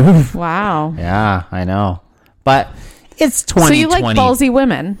first move. Wow. Yeah, I know. But it's 2020. So you like ballsy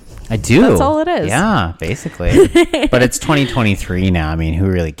women? I do. That's all it is. Yeah, basically. But it's 2023 now. I mean, who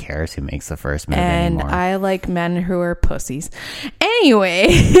really cares who makes the first move And anymore? I like men who are pussies.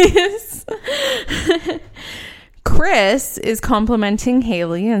 Anyways, Chris is complimenting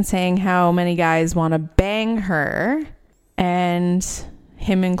Haley and saying how many guys want to bang her, and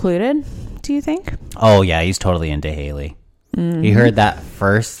him included. Do you think? Oh, yeah, he's totally into Haley. Mm-hmm. He heard that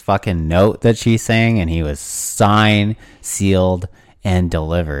first fucking note that she sang, and he was signed, sealed, and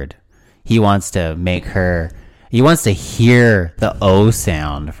delivered. He wants to hear the O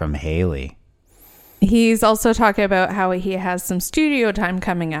sound from Haley. He's also talking about how he has some studio time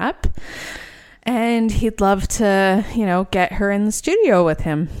coming up, and he'd love to, get her in the studio with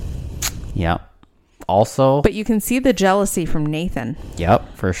him. Yep. Also, But you can see the jealousy from Nathan.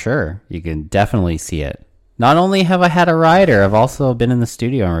 yep, for sure. You can definitely see it. Not only have I had a writer, I've also been in the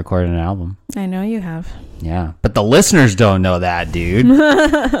studio and recorded an album. I know you have. Yeah, but the listeners don't know that, dude.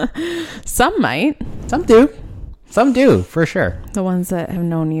 Some might. Some do. Some do, for sure. The ones that have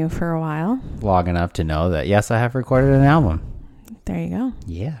known you for a while. Long enough to know that, yes, I have recorded an album. There you go.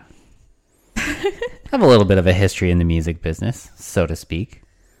 Yeah. I have a little bit of a history in the music business, so to speak.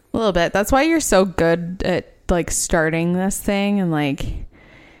 A little bit. That's why you're so good at like starting this thing and like,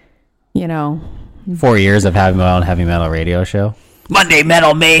 you know. 4 years of having my own heavy metal radio show. Monday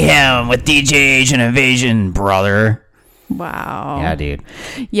Metal Mayhem with DJ Asian Invasion, brother. Wow. Yeah, dude.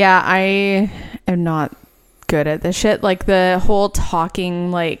 Yeah, I am not good at this shit. Like the whole talking,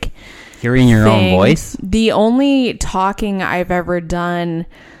 like Hearing your own thing. voice? The only talking I've ever done,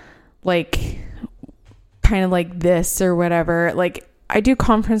 like kind of like this or whatever, like I do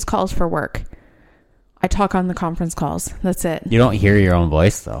conference calls for work. I talk on the conference calls. That's it. You don't hear your own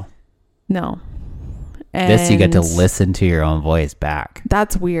voice, though. No. This, you get to And listen to your own voice back.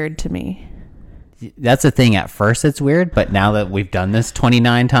 That's weird to me. That's the thing. At first, it's weird, but now that we've done this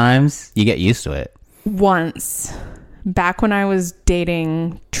 29 times, you get used to it. Once, back when I was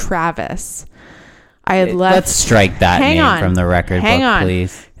dating Travis, I had left. Let's strike that Hang name on. from the record Hang book, on.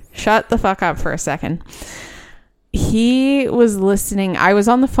 please. Shut the fuck up for a second. He was listening. I was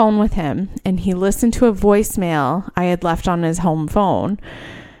on the phone with him, and he listened to a voicemail I had left on his home phone.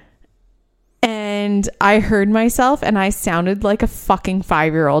 And I heard myself, and I sounded like a fucking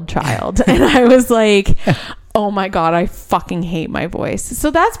 5-year-old child. And I was like, oh my God, I fucking hate my voice.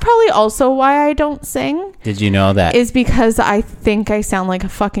 So that's probably also why I don't sing. Did you know that? Is because I think I sound like a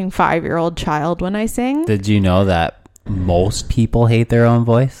fucking 5-year-old child when I sing. Did you know that most people hate their own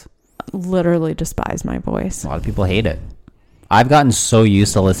voice? Literally despise my voice. A lot of people hate it. I've gotten so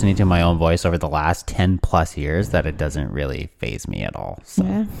used to listening to my own voice over the last 10 plus years that it doesn't really faze me at all. So,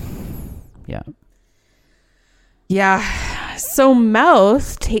 Yeah. yeah. Yeah. So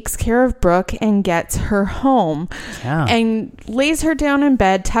Mouth takes care of Brooke and gets her home Yeah. and lays her down in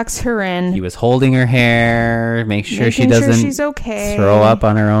bed, tucks her in. He was holding her hair, make sure she Making sure doesn't she's okay. throw up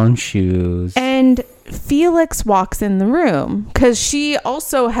on her own shoes. And Felix walks in the room because she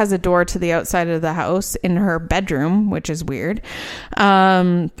also has a door to the outside of the house in her bedroom, which is weird.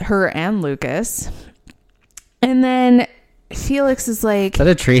 Her and Lucas. And then Felix is like, Is that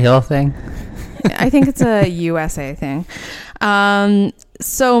a Tree Hill thing? I think it's a USA thing.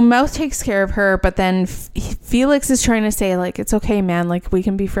 So Mouth takes care of her, but then Felix is trying to say like, it's okay, man. Like we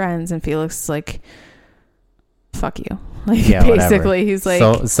can be friends. And Felix is like, fuck you. Like Yeah, basically whatever. he's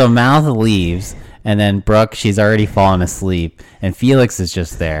like, so Mouth leaves, and then Brooke, she's already fallen asleep, and Felix is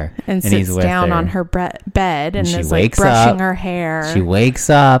just there, and he's sits with down her. on her bed and she is like wakes brushing up. her hair. She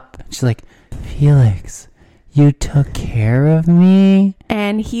wakes up. She's like, Felix, you took care of me?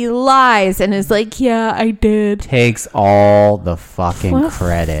 And he lies and is like, yeah, I did. Takes all the fucking What a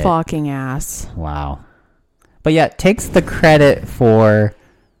credit. fucking ass. Wow. But yeah, takes the credit for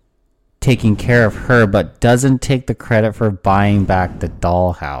taking care of her, but doesn't take the credit for buying back the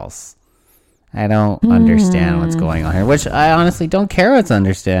dollhouse. I don't understand what's going on here, which I honestly don't care what's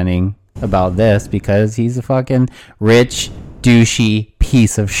understanding about this because he's a fucking rich, douchey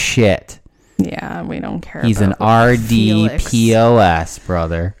piece of shit. Yeah, we don't care. He's an about Felix. RDPOS,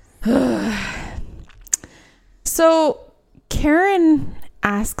 brother. So Karen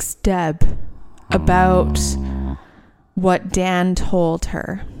asks Deb about what Dan told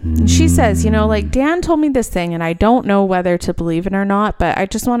her. She says, you know, like Dan told me this thing and I don't know whether to believe it or not, but I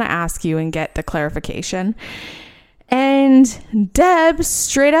just want to ask you and get the clarification. And Deb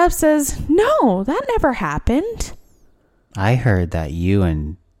straight up says, no, that never happened. I heard that you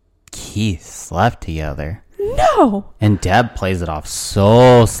and Keith slept together. No. And Deb plays it off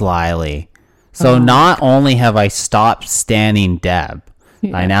so slyly. So not only have I stopped standing Deb,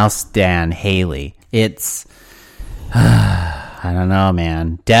 I now stan Haley. It's, I don't know,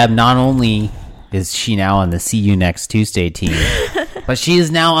 man. Deb, not only is she now on the See You Next Tuesday team, but she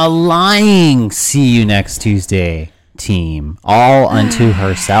is now a lying See You Next Tuesday team, all unto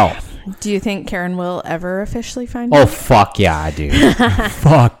herself. Do you think Karen will ever officially find Oh, out? fuck yeah, dude.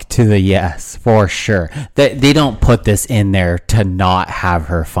 Fuck to the yes, for sure. They don't put this in there to not have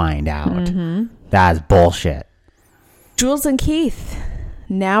her find out. That's bullshit. Jules and Keith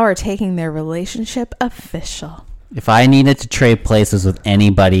now are taking their relationship official. If I needed to trade places with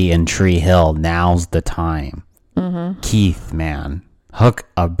anybody in Tree Hill, now's the time. Keith, man. Hook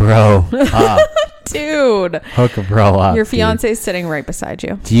a bro up. Dude, Hook a bro up. your dude. fiance's sitting right beside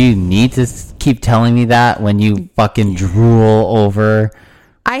you. Do you need to keep telling me that when you fucking drool over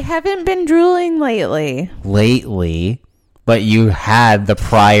I haven't been drooling lately. lately? but you had the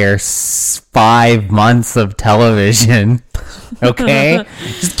prior 5 months of television. Okay?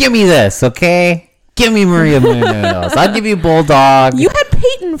 Just give me this, okay? Give me Maria Menounos. I'll give you Bulldog. You had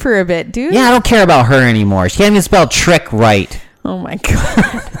Peyton for a bit, dude. Yeah, I don't care about her anymore. She can't even spell trick right. Oh my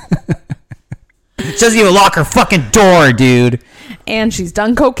god. She doesn't even lock her fucking door, dude. And she's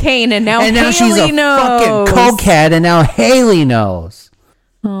done cocaine, and now Haley she's a knows. fucking cokehead, and now Haley knows.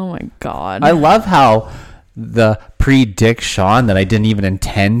 Oh my god. I love how the pre-Dick Sean that I didn't even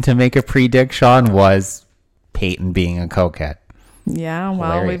intend to make a pre-Dick Sean was Peyton being a cokehead. Yeah,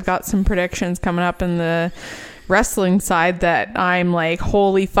 well, Hilarious. we've got some predictions coming up in the wrestling side that I'm like,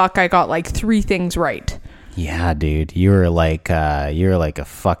 holy fuck, I got like 3 things right. Yeah, dude, you're like a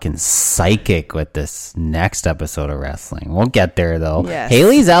fucking psychic with this next episode of wrestling. We'll get there though. Yes.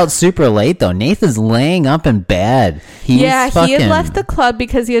 Haley's out super late though. Nathan's laying up in bed. He had left the club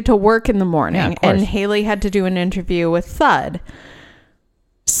because he had to work in the morning, Yeah, of course. and Haley had to do an interview with Thud.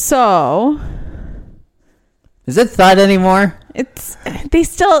 So Is it Thud anymore? it's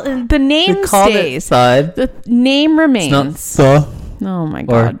the name We called it stays. Thud. The name It's not remains. Thud. Oh my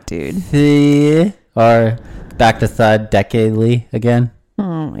god, dude. Or back to Thud decadely again.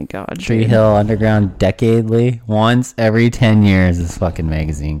 Oh my god, Tree dude. Hill Underground decadely. Once every 10 years this fucking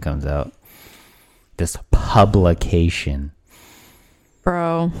magazine comes out. This publication.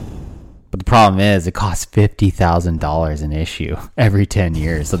 Bro. But the problem is it costs $50,000 an issue every 10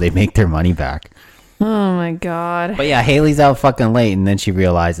 years, so they make their money back. Oh my god. But yeah, Haley's out fucking late, and then she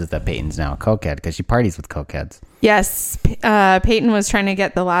realizes that Peyton's now a cokehead because she parties with cokeheads. Yes, Peyton was trying to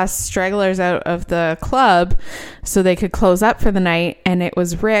get the last stragglers out of the club so they could close up for the night, and it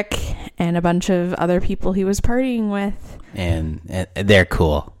was Rick and a bunch of other people he was partying with. And they're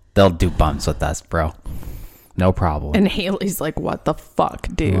cool. They'll do bumps with us, bro. No problem. And Haley's like, what the fuck,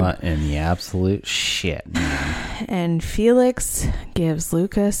 dude? What in the absolute shit, man? And Felix gives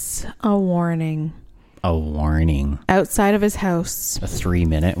Lucas a warning A warning. outside of his house. A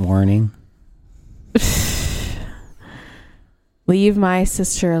 3-minute warning. Leave my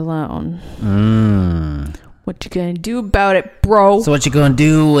sister alone. Mm. What you gonna do about it, bro? So what you gonna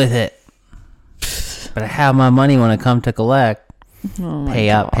do with it? But I have my money when I come to collect. Oh my Pay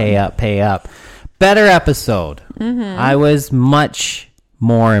God. up, pay up, pay up. Better episode. I was much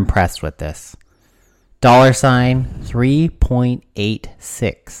more impressed with this. $sign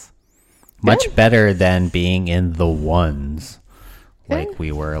 3.86. Much better than being in the ones like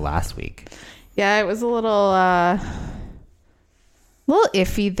we were last week. Yeah, it was a little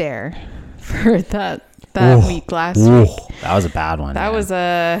iffy there for that week last week. That was a bad one. That man.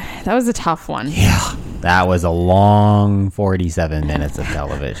 was a tough one. Yeah. That was a long 47 minutes of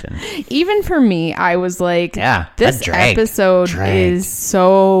television. Even for me, I was like, Yeah, this that dragged. episode Dragged. is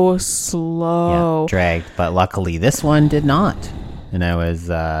so slow. Yeah, dragged. But luckily, this one did not. And I was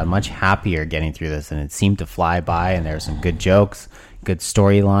much happier getting through this. And it seemed to fly by. And there were some good jokes, good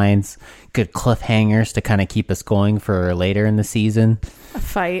storylines, good cliffhangers to kind of keep us going for later in the season. A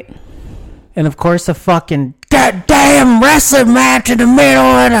fight. And of course, a fucking that damn wrestling match in the middle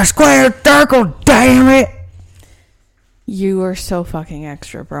of the square circle. Damn it! You are so fucking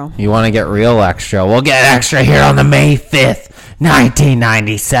extra, bro. You want to get real extra? We'll get extra here on the May 5th,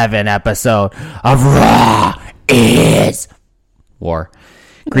 1997 episode of Raw is War.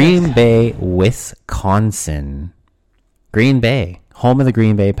 Green Bay, Wisconsin. Green Bay, home of the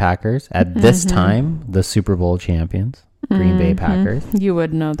Green Bay Packers. At this time, the Super Bowl champions. Green Bay Packers. You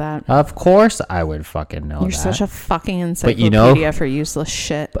would know that. Of course I would fucking know You're that. such a fucking But encyclopedia you know- for useless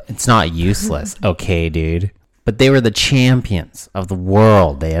shit. It's not useless. Okay, dude. But they were the champions of the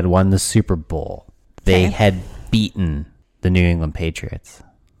world. They had won the Super Bowl. They Okay. had beaten the New England Patriots.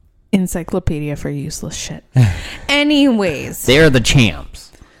 Encyclopedia for useless shit. Anyways, They're the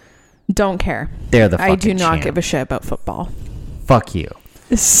champs. don't care. They're the fucking I do not champs. give a shit about football. Fuck you.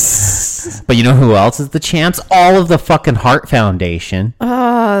 But you know who else is the champs? All of the fucking Heart Foundation.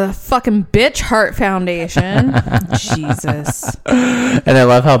 The fucking bitch Heart Foundation. Jesus. And I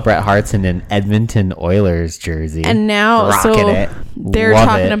love how Bret Hart's in an Edmonton Oilers jersey. And now, Rocking so it. they're Love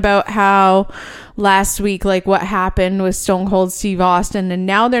talking it. about how last week, like what happened with Stone Cold Steve Austin, and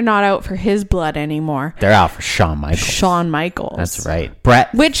now they're not out for his blood anymore. They're out for Shawn Michaels. Shawn Michaels. That's right.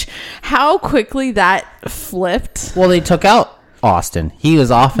 Bret. Which, how quickly that flipped. Well, they took out Austin. He was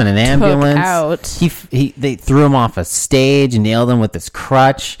off in an ambulance. out. They threw him off a stage and nailed him with his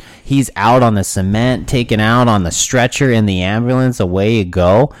crutch. He's out on the cement, taken out on the stretcher in the ambulance. Away you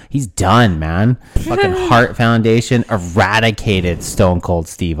go. He's done, man. Fucking Heart Foundation eradicated Stone Cold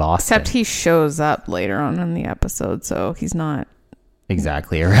Steve Austin. Except he shows up later on in the episode, so he's not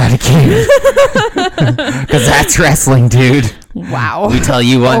Exactly, eradicated. Because that's wrestling, dude. Wow. We tell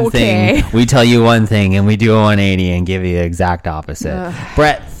you one Okay. thing, we tell you one thing, and we do a 180 and give you the exact opposite.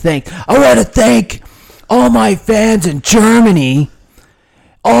 Brett, I want to thank all my fans in Germany,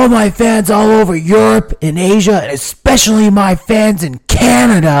 all my fans all over Europe and Asia, and especially my fans in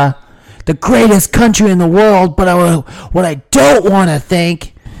Canada, the greatest country in the world. But what I don't want to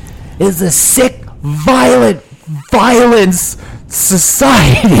thank is the sick, violence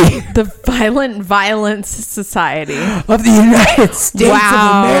society The Violent Violence Society. of the United States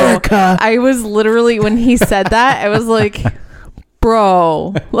of America. I was literally, when he said that, I was like,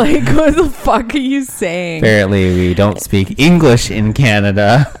 bro, like, what the fuck are you saying? Apparently, we don't speak English in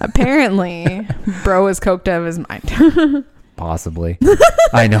Canada. Apparently, bro is coked out of his mind. Possibly.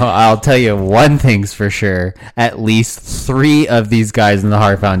 I know. I'll tell you one thing's for sure. At least 3 of these guys in the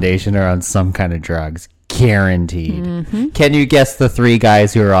Heart Foundation are on some kind of drugs. Guaranteed. Can you guess the 3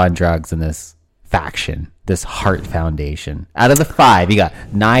 guys who are on drugs in this faction, this Heart Foundation? Out of the 5, you got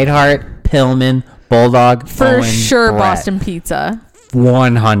Neidhart, Pillman, Bulldog, For Owen, sure, Brett. Boston Pizza.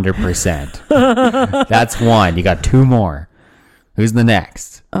 100%. That's 1. You got 2 more. Who's the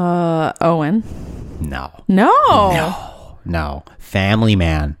next? Owen. No. No. Family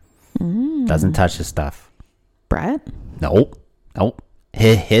man. Doesn't touch his stuff. Brett? Nope.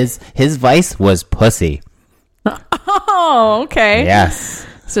 His vice was pussy. Oh, okay. Yes.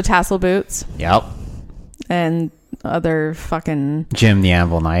 So tassel boots Yep. and other fucking... Jim the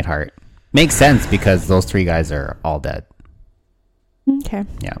Anvil Neidhart. Makes sense because those 3 guys are all dead. Okay.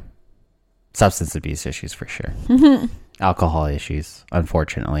 Yeah. Substance abuse issues for sure. Alcohol issues,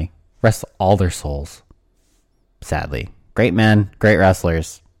 unfortunately. Rest all their souls. Sadly. Great men, great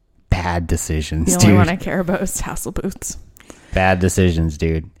wrestlers. Bad decisions, The only one I dude. care about is tassel boots. Bad decisions,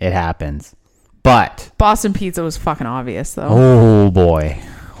 dude. It happens. But Boston Pizza was fucking obvious, though. oh boy.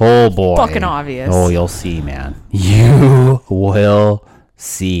 Fucking obvious. Oh, you'll see, man. You will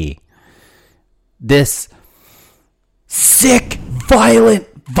see. This sick,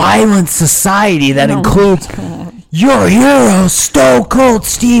 violent society that includes your hero, Stone Cold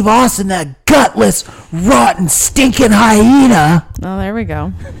Steve Austin, that gutless, rotten, stinking hyena. Oh, there we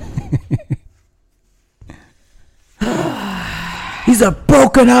go. He's a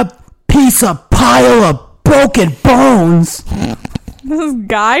broken up pile of broken bones. This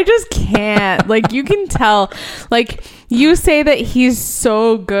guy just can't. Like, you can tell. Like, you say that he's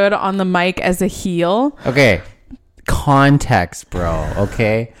so good on the mic as a heel. Okay, context, bro.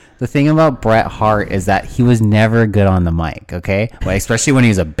 Okay, the thing about Bret Hart is that he was never good on the mic. Okay, well, especially when he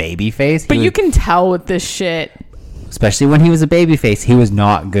was a babyface. But you can tell with this shit. Especially when he was a babyface, he was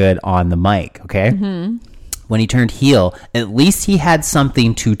not good on the mic. Okay, when he turned heel, at least he had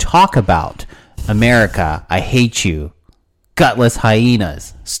something to talk about. America, I hate you. Gutless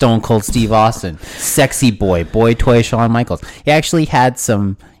hyenas, Stone Cold Steve Austin, sexy boy toy Shawn Michaels. He actually had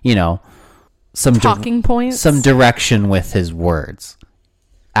some, some Talking points. some direction with his words,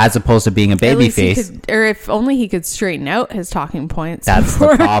 as opposed to being a At least he babyface. could- or if only he could straighten out his talking points. That's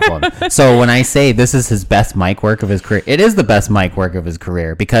the problem. So when I say this is his best mic work of his career, it is the best mic work of his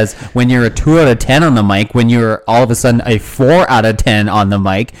career, because when you're a 2 out of 10 on the mic, when you're all of a sudden a 4 out of 10 on the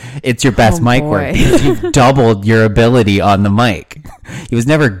mic, it's your best Oh, mic boy. work, because you've doubled your ability on the mic. He was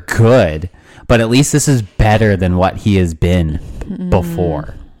never good, but at least this is better than what he has been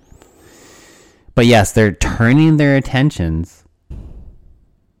before. But yes, they're turning their attentions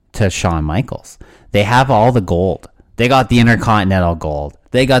to Shawn Michaels. They have all the gold. They got the Intercontinental gold.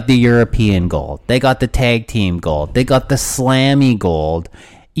 They got the European gold. They got the tag team gold. They got the Slammy gold.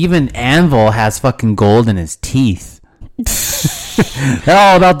 Even Anvil has fucking gold in his teeth. They're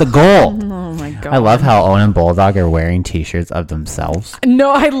all about the gold. Oh my god. I love how Owen and Bulldog are wearing t-shirts of themselves.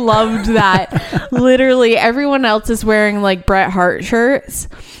 No, I loved that. Literally, everyone else is wearing like Bret Hart shirts,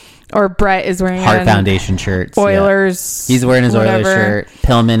 or Bret is wearing Heart an Foundation shirts. yeah. Oilers. He's wearing his Oilers whatever. shirt.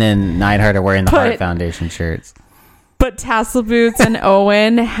 Pillman and Neidhart are wearing the Heart But- Foundation shirts. But Tassel Boots and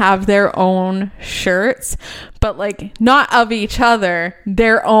Owen have their own shirts, but like not of each other,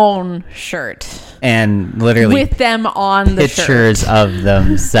 their own shirt And literally with them on the shirt. pictures of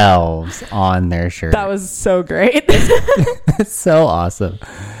themselves on their shirt. That was so great. It's so awesome.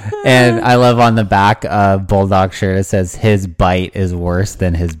 And I love on the back of Bulldog shirt, it says his bite is worse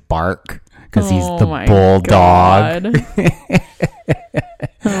than his bark, because he's Oh the my bulldog. God.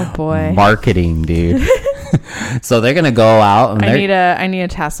 Oh boy. Marketing, dude. So they're gonna go out and I they're need a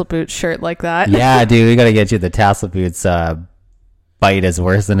Tassel Boots shirt like that. yeah, dude, we gotta get you the Tassel Boots bite is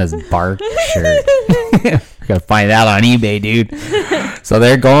worse than his bark shirt. You're gonna find out on eBay, dude. So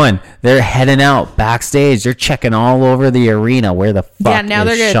they're heading out backstage. They're checking all over the arena. Where the fuck Yeah, now is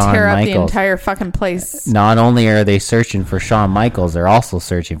they're gonna Shawn tear up the Michaels? entire fucking place. Not only are they searching for Shawn Michaels, they're also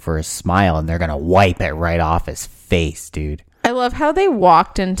searching for his smile, and they're gonna wipe it right off his face, dude. I love how they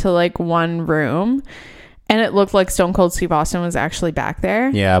walked into like one room and it looked like Stone Cold Steve Austin was actually back there.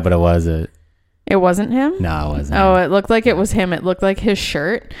 Yeah, but it wasn't. It wasn't him? No, it wasn't. Oh, it looked like it was him. It looked like his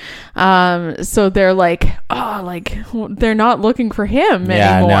shirt. So they're like, they're not looking for him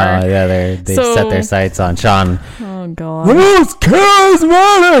anymore. They've set their sights on Shawn. Oh, God. Most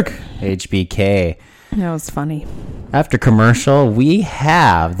charismatic HBK. That was funny. After commercial, we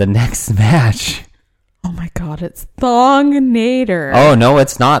have the next match. Oh, my God. It's Thonginator. Oh, no,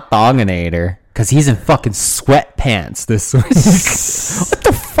 it's not Thonginator. Because he's in fucking sweatpants this week. What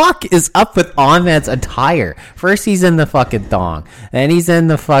the fuck is up with Ahmed's attire? First he's in the fucking thong. Then he's in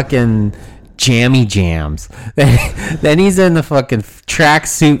the fucking jammy jams. Then he's in the fucking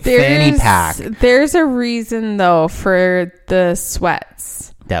tracksuit fanny pack. There's a reason, though, for the sweats.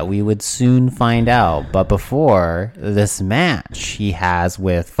 That we would soon find out. But before this match he has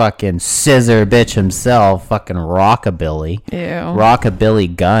with fucking Scissor Bitch himself, fucking Rockabilly. Ew.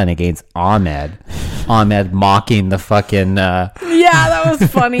 Rockabilly Gunn against Ahmed. Ahmed mocking the fucking... Yeah, that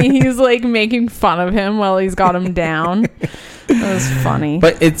was funny. He's like making fun of him while he's got him down. That was funny.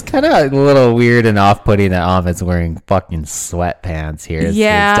 But it's kind of a little weird and off-putting that Ahmed's wearing fucking sweatpants here. It's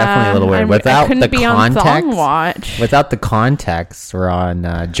definitely a little weird. Without the context, without the context, we're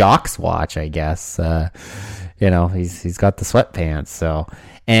on Jock's watch, I guess. He's got the sweatpants. So,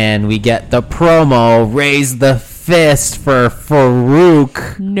 and we get the promo. Raise the fist for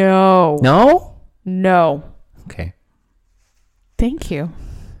Farouk. No. Okay. Thank you.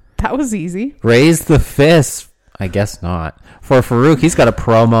 That was easy. Raise the fist. I guess not. For Farouk, he's got a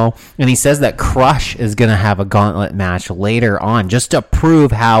promo, and he says that Crush is going to have a gauntlet match later on just to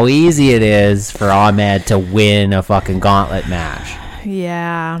prove how easy it is for Ahmed to win a fucking gauntlet match.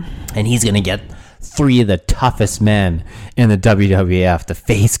 Yeah. And he's going to get 3 of the toughest men in the WWF to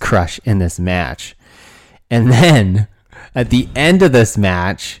face Crush in this match. And then, at the end of this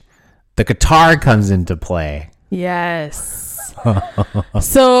match, the guitar comes into play. Yes.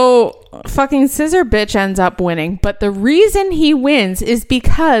 So fucking Scissor Bitch ends up winning, but the reason he wins is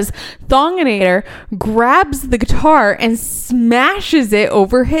because Thonginator grabs the guitar and smashes it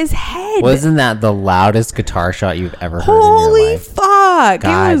over his head. Wasn't that the loudest guitar shot you've ever heard Holy in your life? Fuck.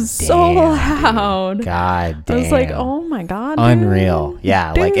 God it was damn, so loud. Dude. God damn. I was like, oh my God. Dude. Unreal.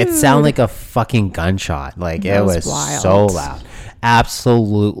 Yeah, Dude. like it sounded like a fucking gunshot. Like That it was was wild. so loud.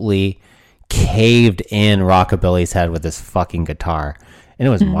 Absolutely caved in Rockabilly's head with this fucking guitar. And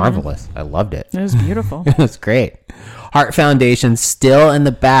it was marvelous. I loved it. It was beautiful. It was great. Heart Foundation still in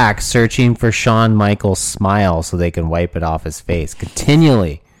the back searching for Shawn Michaels' smile so they can wipe it off his face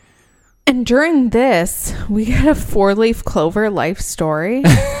continually. And during this, we get a 4-leaf clover life story.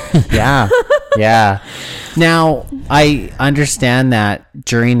 Yeah. Now, I understand that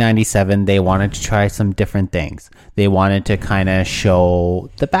during 97, they wanted to try some different things. They wanted to kind of show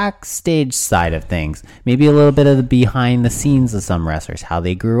the backstage side of things. Maybe a little bit of the behind the scenes of some wrestlers, how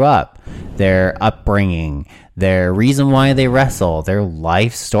they grew up, their upbringing, their reason why they wrestle, their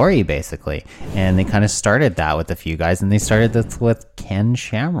life story, basically. And they kind of started that with a few guys, and they started this with Ken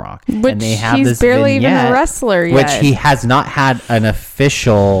Shamrock. Which and they have he's this barely even vignette, a wrestler yet. Which he has not had an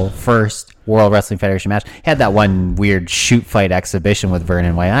official first World Wrestling Federation match. He had that one weird shoot fight exhibition with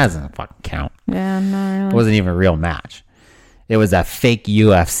Vernon White. That doesn't fucking count. Yeah, no. It wasn't even a real match. It was that fake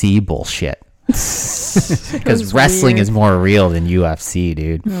UFC bullshit. Because wrestling is more real than UFC,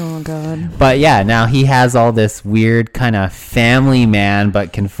 dude. Oh, God. But yeah, now he has all this weird kind of family man,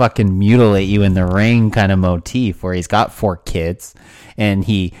 but can fucking mutilate you in the ring kind of motif where he's got 4 kids and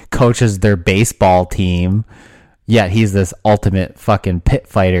he coaches their baseball team. Yet he's this ultimate fucking pit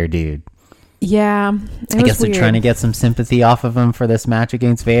fighter, dude. Yeah. I guess they're trying to get some sympathy off of him for this match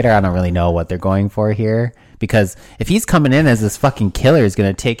against Vader. I don't really know what they're going for here. Because if he's coming in as this fucking killer, he's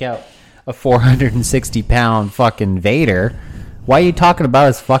going to take out a 460-pound fucking Vader. Why are you talking about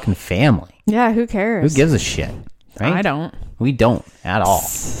his fucking family? Yeah, who cares? Who gives a shit? Right? I don't. We don't at all.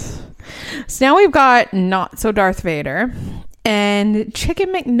 So now we've got Not So Darth Vader and Chicken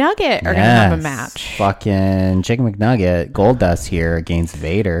McNugget are going to have a match. Fucking Chicken McNugget, Goldust here against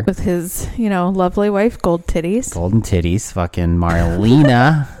Vader. With his, lovely wife, Gold Titties. Golden Titties, fucking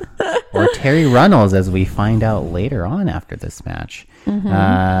Marlena. Or Terry Runnels, as we find out later on after this match.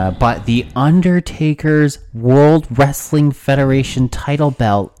 Mm-hmm. But the Undertaker's World Wrestling Federation title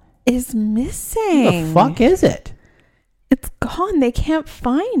belt is missing. The fuck is it? It's gone. They can't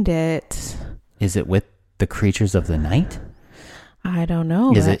find it. Is it with the creatures of the night? I don't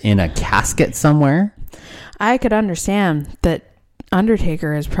know. Is it in a casket somewhere? I could understand that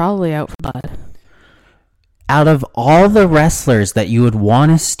Undertaker is probably out for blood. Out of all the wrestlers that you would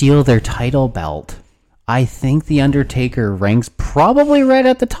want to steal their title belt, I think The Undertaker ranks probably right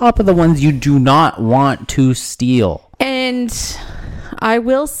at the top of the ones you do not want to steal. And I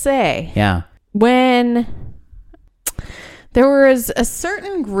will say, Yeah. when there was a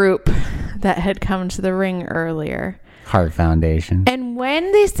certain group that had come to the ring earlier, Heart Foundation. and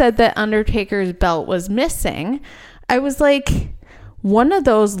when they said that Undertaker's belt was missing, I was like, one of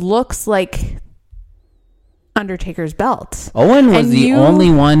those looks like Undertaker's belt. Owen was And the you-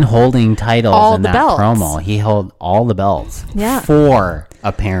 only one holding titles All in the that belts. promo. He held all the belts. Yeah. 4,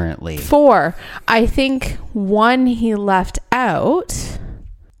 apparently. 4. I think one he left out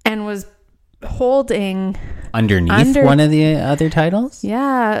and was holding. Underneath one of the other titles?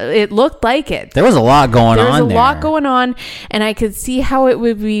 Yeah, it looked like it. There was a lot going There on was a there. lot going on, and I could see how it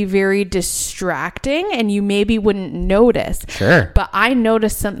would be very distracting, and you maybe wouldn't notice. Sure. But I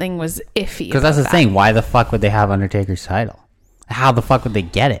noticed something was iffy. Because that's the about thing. Why the fuck would they have Undertaker's title? How the fuck would they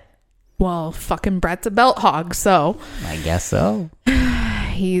get it? Well, fucking Brett's a belt hog, so I guess so.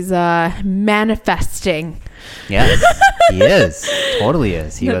 he's manifesting Yes, he is. Totally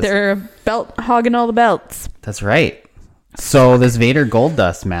is. He that was. they're belt hogging all the belts. That's right. So this Vader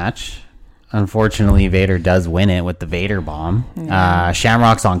Goldust match, unfortunately, Vader does win it with the Vader bomb.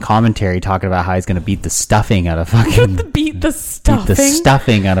 Shamrock's on commentary talking about how he's going to beat the stuffing out of fucking Beat the stuffing. the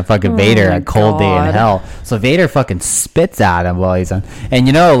stuffing out of fucking Vader my at Cold Day in God. Hell. So Vader fucking spits at him while he's on. And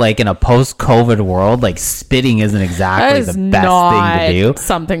you know, like in a post-COVID world, like spitting isn't That exactly is the not best thing to do.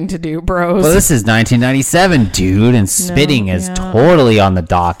 something to do, bros. Well, this is 1997, dude, and spitting is yeah. totally on the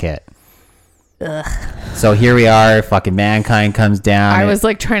docket. So here we are. Fucking Mankind comes down. I was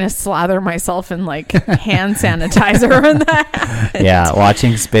like trying to slather myself in like hand sanitizer on that. Yeah,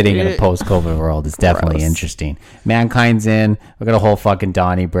 watching spitting in a post-COVID world is definitely Gross. interesting. Mankind's in. We got a whole fucking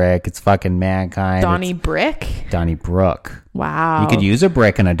Donnie brick. It's fucking Mankind. Donnie It's Brick. Donnie Brook. Wow. You could use a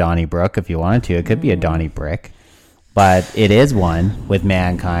brick in a Donnie Brook if you wanted to. It could be a Donnie brick. But it is one with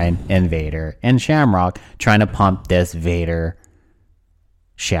Mankind and Vader and Shamrock trying to pump this Vader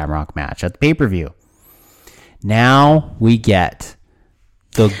Shamrock match at the pay-per-view. Now we get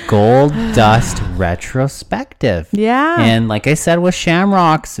the Gold Dust retrospective. Yeah. And like I said with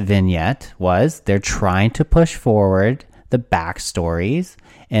Shamrock's vignette was they're trying to push forward the backstories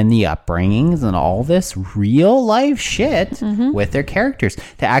and the upbringings and all this real life shit with their characters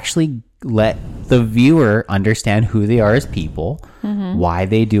to actually let the viewer understand who they are as people, why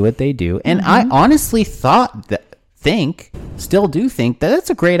they do what they do. And I honestly still do think that it's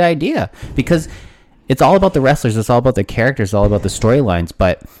a great idea because it's all about the wrestlers. It's all about the characters. It's all about the storylines.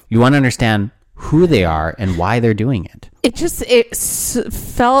 But you want to understand who they are and why they're doing it.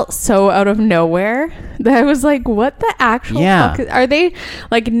 Felt so out of nowhere that I was like, what the actual fuck are they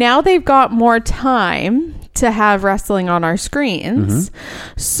like? Now they've got more time to have wrestling on our screens.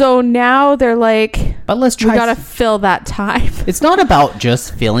 So now they're like, But let's we try. gotta fill that time. It's not about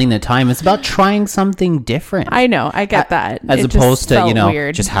just filling the time. It's about trying something different. I know, I get that. As It just opposed to, felt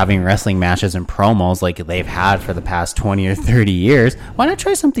weird. just having wrestling matches and promos like they've had for the past 20 or 30 years. Why not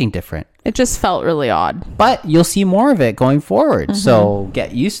try something different? It just felt really odd. But you'll see more of it going forward. So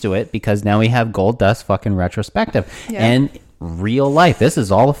get used to it because now we have Gold Dust fucking retrospective. Yeah. And real life. This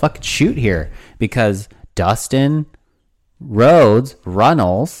is all a fucking shoot here because Dustin Rhodes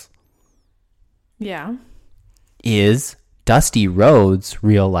Runnels Yeah. is Dusty Rhodes'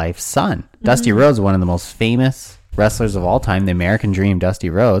 real life son. Dusty Rhodes, one of the most famous wrestlers of all time, the American Dream, Dusty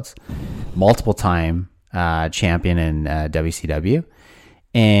Rhodes, multiple time champion in WCW.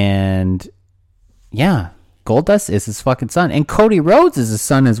 And yeah, Goldust is his fucking son. And Cody Rhodes is his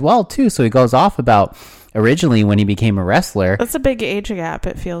son as well, too. So he goes off about originally when he became a wrestler. That's a big age gap,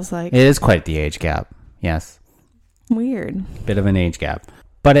 it feels like. It is quite the age gap. Yes. Weird. Bit of an age gap.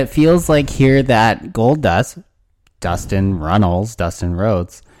 But it feels like here that Goldust, Dustin Runnels, Dustin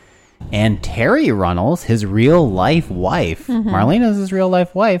Rhodes, and Terry Runnels, his real life wife, Marlena's his real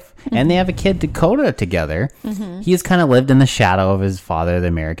life wife, and they have a kid, Dakota, together. He's kind of lived in the shadow of his father, the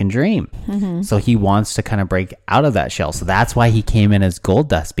American Dream. So he wants to kind of break out of that shell. So that's why he came in as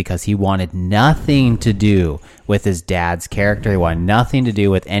Goldust, because he wanted nothing to do with his dad's character. He wanted nothing to do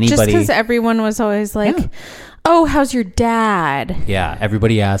with Just anybody. because everyone was always like, Yeah. oh, how's your dad? Yeah,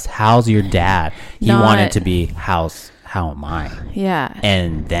 everybody asked, how's your dad? He Not- wanted to be, how am I? Yeah.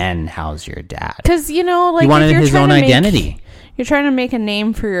 And then, how's your dad? Because, you know, like, He wanted if you're his trying own to make- identity. You're trying to make a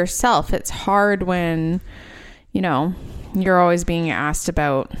name for yourself. It's hard when, you know, you're always being asked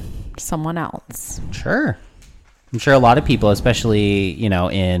about someone else. Sure. I'm sure a lot of people, especially,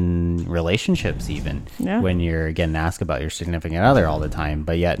 in relationships even, when you're getting asked about your significant other all the time,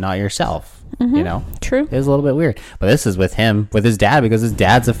 but yet not yourself, True. It was a little bit weird. But this is with his dad, because his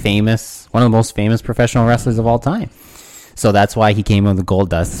dad's one of the most famous professional wrestlers of all time. So that's why he came in with Gold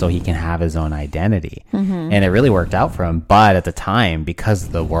Dust, so he can have his own identity. And it really worked out for him. But at the time, because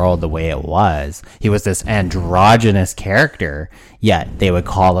of the world the way it was, he was this androgynous character, yet they would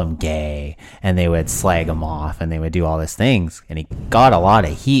call him gay, and they would slag him off, and they would do all these things. And he got a lot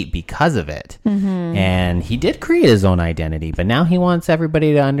of heat because of it. And he did create his own identity, but now he wants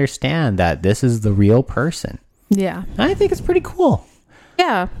everybody to understand that this is the real person. Yeah. I think it's pretty cool.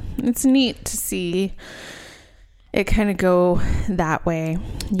 Yeah. It's neat to see it kind of go that way.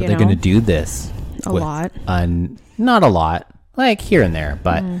 But they're going to do this a lot. Not a lot, like here and there,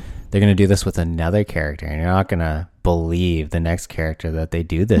 but they're going to do this with another character, and you're not going to believe the next character that they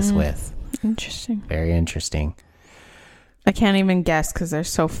do this with. Interesting. Very interesting. I can't even guess because there's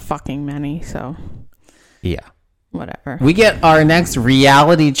so fucking many. So Yeah. whatever. We get our next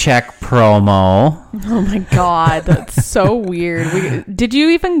reality check promo. Oh my God. That's so weird. Did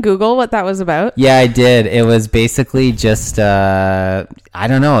you even Google what that was about? Yeah, I did. It was basically just, I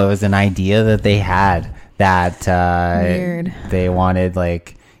don't know. It was an idea that they had that Weird. They wanted,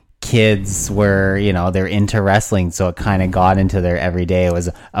 like, kids were, they're into wrestling. So it kind of got into their everyday. It was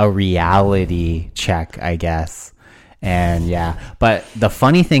a reality check, I guess. And yeah, but the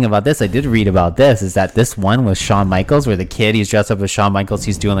funny thing about this, I did read about this, is that this one was Shawn Michaels, where the kid, he's dressed up as Shawn Michaels.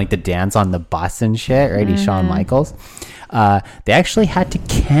 He's doing like the dance on the bus and shit, right? He's Shawn Michaels. They actually had to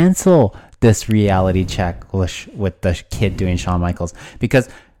cancel this reality check with the kid doing Shawn Michaels, because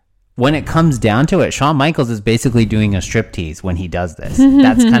when it comes down to it, Shawn Michaels is basically doing a striptease when he does this.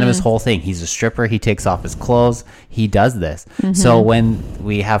 That's kind of his whole thing. He's a stripper. He takes off his clothes. He does this. So when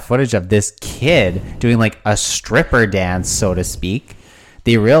we have footage of this kid doing like a stripper dance, so to speak,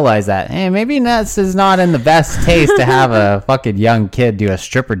 they realize that, hey, maybe this is not in the best taste to have a fucking young kid do a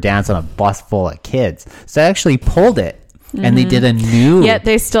stripper dance on a bus full of kids. So they actually pulled it. And they did a new... Yet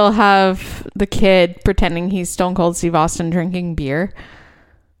they still have the kid pretending he's Stone Cold Steve Austin drinking beer.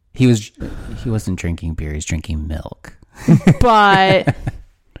 He wasn't drinking beer. He's drinking milk. But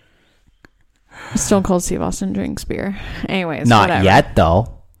Stone Cold Steve Austin drinks beer. Anyways, not whatever. yet,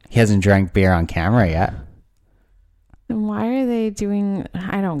 though. He hasn't drank beer on camera yet. Then why are they doing...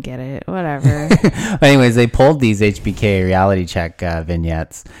 I don't get it. Whatever. Anyways, they pulled these HBK reality check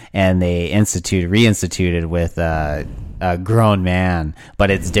vignettes, and they reinstituted with a grown man,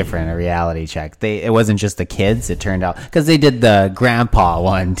 but it's different, a reality check. It wasn't just the kids, it turned out, because they did the grandpa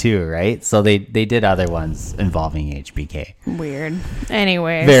one too, right? So they did other ones involving HBK. Weird.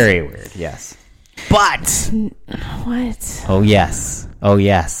 Anyways. Very weird, yes. But What? oh yes,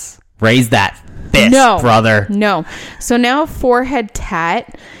 raise that fist, No. brother. No. So now forehead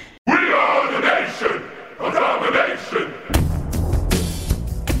tat. We are the nation of domination.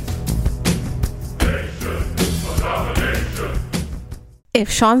 If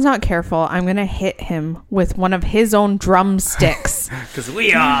Sean's not careful, I'm going to hit him with one of his own drumsticks. Because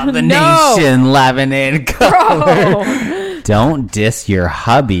we are the No. nation, laminated color. Don't diss your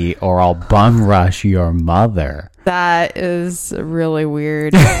hubby, or I'll bum rush your mother. That is really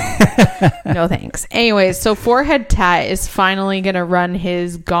weird. No thanks. Anyways, so forehead tat is finally going to run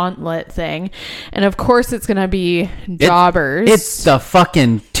his gauntlet thing. And of course it's going to be jobbers. It's the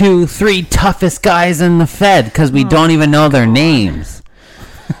fucking 2-3 toughest guys in the Fed, because we don't even know their names.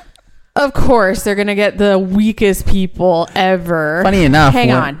 Of course they're going to get the weakest people ever. Funny enough. Hang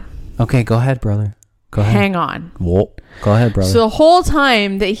on. Okay, go ahead, brother. Go ahead. Hang on. Whoa. Go ahead, brother. So the whole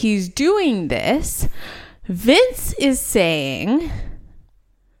time that he's doing this, Vince is saying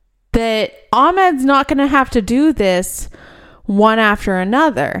that Ahmed's not going to have to do this one after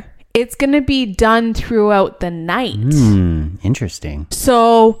another. It's going to be done throughout the night. Interesting.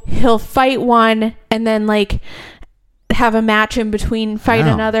 So he'll fight one and then like have a match in between, fight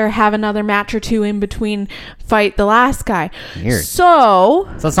Wow. another, have another match or two in between, fight the last guy. Weird. So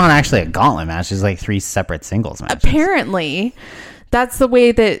it's not actually a gauntlet match. It's like 3 separate singles matches. apparently that's the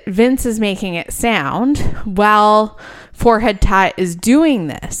way that Vince is making it sound while Forehead Tat is doing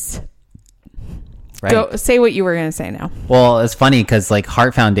this. Right. Go say what you were going to say now. Well, it's funny because like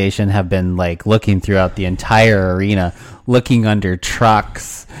Heart Foundation have been like looking throughout the entire arena, looking under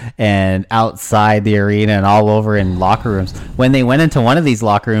trucks and outside the arena and all over in locker rooms. When they went into one of these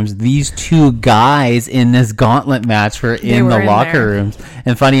locker rooms, these 2 guys in this gauntlet match were in were the in locker there. rooms,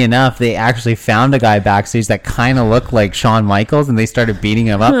 And funny enough, they actually found a guy backstage that kind of looked like Shawn Michaels, and they started beating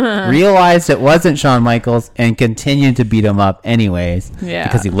him up. Realized it wasn't Shawn Michaels, and continued to beat him up anyways. Yeah.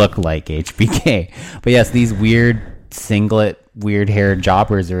 Because he looked like HBK. But yes, these weird singlet, weird haired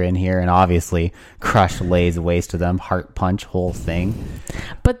jobbers are in here, and obviously Crush lays waste to them. Heart punch, whole thing.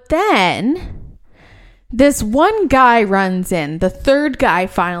 But then this one guy runs in. The third guy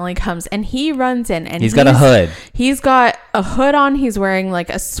finally comes, and he runs in, and He's got a hood. He's got a hood on. He's wearing like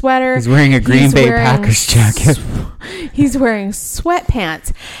a sweater. He's wearing a Green Bay Packers jacket. He's wearing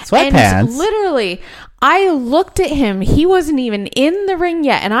sweatpants. Sweatpants? And literally, I looked at him. He wasn't even in the ring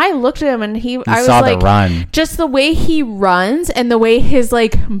yet, and I looked at him, and I was saw like, the run. Just the way he runs and the way his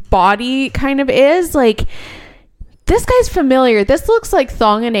like body kind of is, like, this guy's familiar. This looks like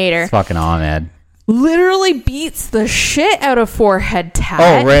Thonginator. It's fucking Ahmed. Literally beats the shit out of Forehead Tat.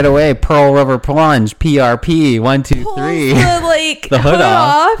 Oh, right away. Pearl River Plunge. PRP. 1, 2, 3. Pulls the, like, The hood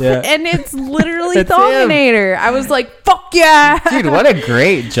off. Yeah. and it's literally It's Thonginator. I was like, fuck yeah. Dude, what a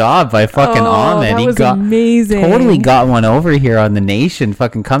great job by fucking Ahmed. That was amazing. Totally got one over here on the nation.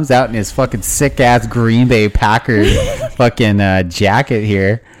 Fucking comes out in his fucking sick ass Green Bay Packers fucking jacket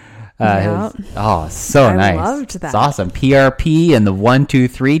here. Yeah. So I nice. loved that. It's awesome. PRP and the 1, 2,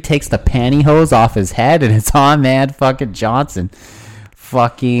 3 takes the pantyhose off his head, and it's Ahmed fucking Johnson.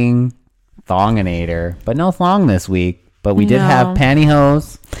 Fucking Thonginator. But no thong this week. But we did have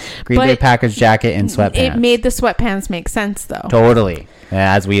pantyhose, Green Bay Packers jacket, and sweatpants. It made the sweatpants make sense, though. Totally.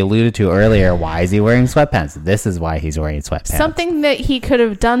 As we alluded to earlier, why is he wearing sweatpants? This is why he's wearing sweatpants. Something that he could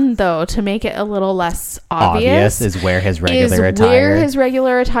have done, though, to make it a little less obvious is wear his regular attire. Wear his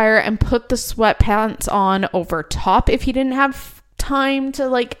regular attire and put the sweatpants on over top if he didn't have time to,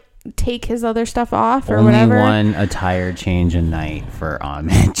 like, take his other stuff off or whatever. Only one attire change a night for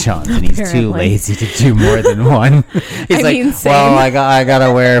Ahmed Johnson. He's too Apparently. lazy to do more than one. He's same. well, I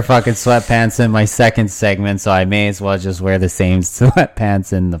gotta wear fucking sweatpants in my second segment, so I may as well just wear the same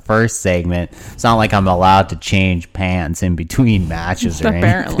sweatpants in the first segment. It's not like I'm allowed to change pants in between matches or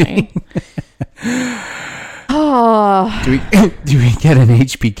Apparently. Oh, do we get an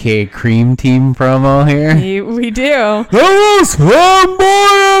HBK Cream Team promo here? we do. The most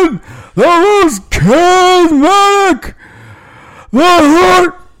flamboyant, the most charismatic,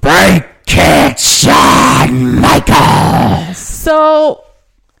 the heartbreaking Shawn Michaels. So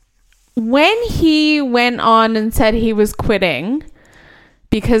when he went on and said he was quitting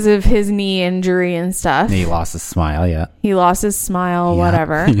because of his knee injury and stuff, He lost his smile, yeah. he lost his smile, Yeah.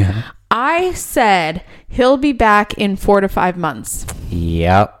 whatever. Yeah. I said he'll be back in 4 to 5 months.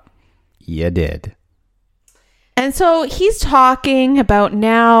 Yep, you did. And so he's talking about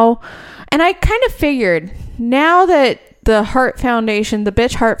now, and I kind of figured now that the Heart Foundation, the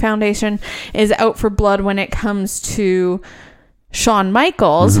Bitch Heart Foundation, is out for blood when it comes to Shawn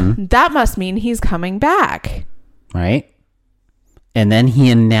Michaels, that must mean he's coming back. Right? And then he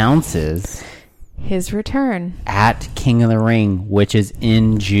announces His return. at King of the Ring, which is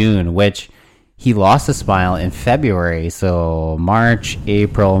in June, which he lost a smile in February. So March,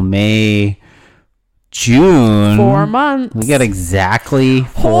 April, May, June. 4 months. We got exactly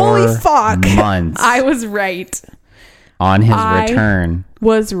 4 Holy fuck. months I was right. on his I- return.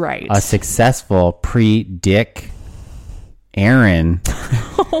 Was right. A successful pre-Dick Aaron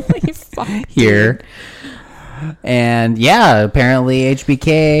Holy fuck. here. And yeah, apparently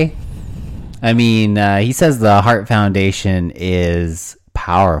HBK, I mean, he says the Heart Foundation is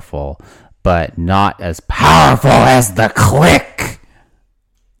powerful, but not as powerful as the Click.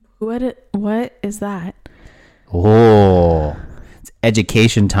 What is that? Oh, it's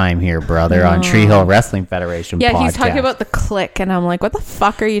education time here, brother, on Tree Hill Wrestling Federation Yeah, podcast. he's talking about the Click, and I'm like, what the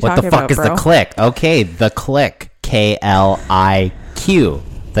fuck are you what talking the fuck about, is bro? the Click? Okay, the Click. Kliq.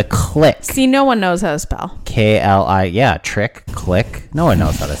 The Click. See, no one knows how to spell. KLI, yeah, trick, click. No one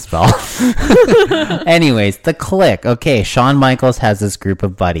knows how to spell. Anyways, the Click. Okay, Shawn Michaels has this group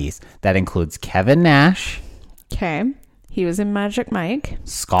of buddies that includes Kevin Nash, Okay. He was in Magic Mike.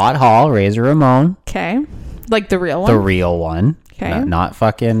 Scott Hall, Razor Ramon, Okay. Like the real one. the real one. Okay. Not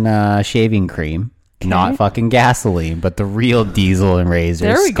fucking shaving cream. Not fucking gasoline, but the real Diesel and Razor.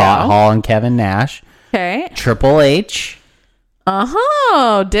 There we Scott go. Hall and Kevin Nash. Okay. Triple H.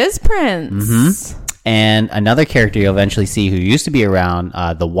 Uh-huh. Diz Prince. And another character you'll eventually see who used to be around,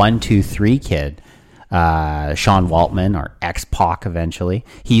 the 1, 2, 3 kid, Sean Waltman, or X-Pac eventually.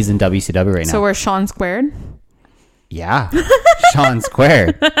 He's in WCW right now. So we're Sean squared. Yeah. Sean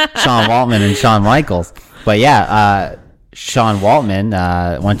Squared. Sean Waltman and Shawn Michaels. But yeah, Sean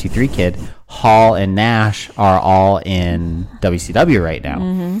Waltman, 1, 2, 3 kid, Hall and Nash are all in WCW right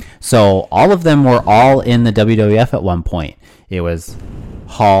now. So all of them were all in the WWF at one point. It was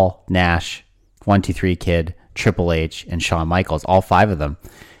Hall, Nash, 1-2-3 Kid, Triple H, and Shawn Michaels, all 5 of them.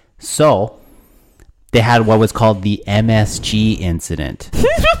 So they had what was called the MSG incident.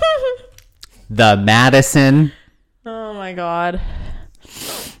 The Madison Oh my God.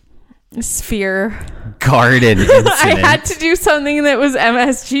 Sphere Garden incident. I had to do something that was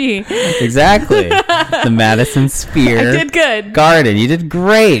MSG. Exactly. The Madison Sphere I did good. Garden. You did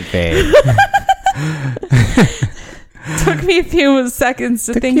great, babe. Took me a few seconds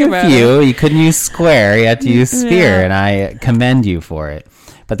to think You about it. You couldn't use square. You had to use sphere, Yeah. and I commend you for it.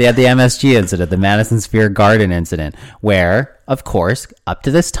 But they had the MSG incident, the Madison Sphere Garden incident, where, of course, up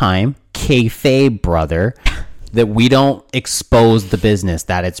to this time, kayfabe, brother, that we don't expose the business,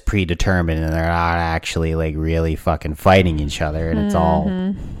 that it's predetermined and they're not actually like really fucking fighting each other, and it's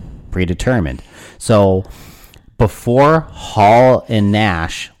all predetermined. So before Hall and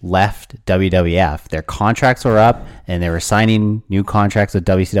Nash left WWF, their contracts were up and they were signing new contracts with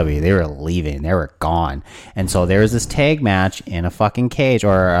WCW. They were leaving. They were gone. And so there was this tag match in a fucking cage,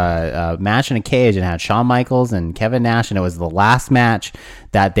 or a match in a cage, and had Shawn Michaels and Kevin Nash, and it was the last match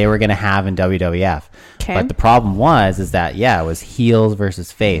that they were going to have in WWF. Okay. But the problem is that, it was heels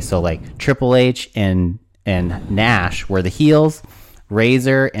versus face. So like Triple H and Nash were the heels,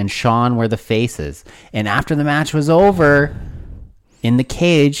 Razor and Shawn were the faces. And after the match was over, in the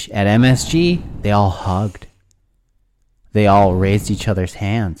cage at MSG, they all hugged. They all raised each other's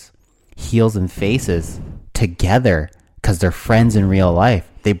hands, heels and faces, together, because they're friends in real life.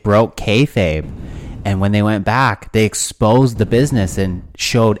 They broke kayfabe. And when they went back, they exposed the business and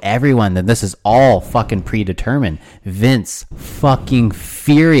showed everyone that this is all fucking predetermined. Vince fucking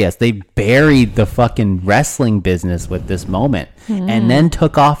furious. They buried the fucking wrestling business with this moment and then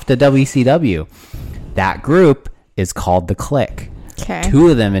took off to WCW. That group is called the Clique. Okay. 2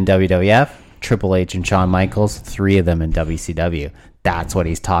 of them in WWF, Triple H and Shawn Michaels, 3 of them in WCW. That's what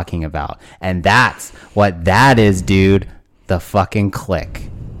he's talking about. And that's what that is, dude. The fucking Clique.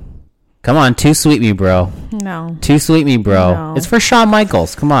 Come on, Too Sweet Me, bro. No. Too Sweet Me, bro. No. It's for Shawn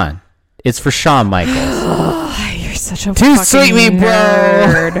Michaels. Come on. It's for Shawn Michaels. You're such a Too fucking sweet me, bro.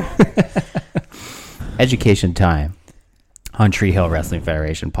 nerd. Education time on Tree Hill Wrestling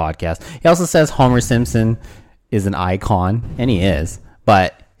Federation podcast. He also says Homer Simpson is an icon, and he is.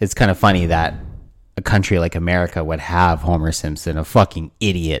 But it's kind of funny that a country like America would have Homer Simpson, a fucking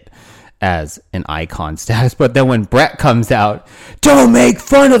idiot, as an icon status. But then when Brett comes out, don't make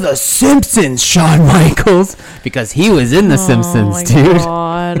fun of the Simpsons, Shawn Michaels, because he was in the Simpsons, dude.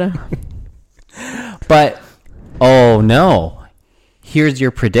 God. But oh no, here's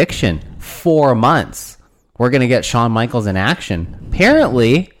your prediction: 4 months, we're gonna get Shawn Michaels in action.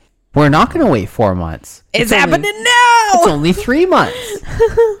 Apparently, we're not gonna wait 4 months. It's only- happening now. It's only 3 months.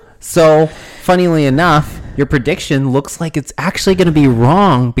 So, funnily enough, your prediction looks like it's actually going to be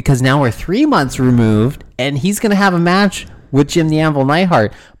wrong, because now we're 3 months removed and he's going to have a match with Jim the Anvil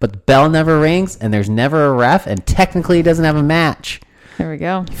Neidhart, but the bell never rings and there's never a ref, and technically he doesn't have a match. There we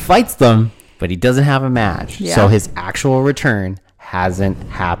go. He fights them, but he doesn't have a match. Yeah. So his actual return hasn't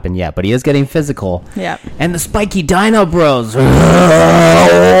happened yet, but he is getting physical. Yeah. And the Spiky Dino Bros. What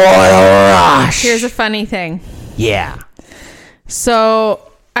a rush. Here's a funny thing. Yeah. So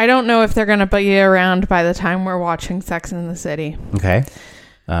I don't know if they're going to be around by the time we're watching Sex in the City. Okay.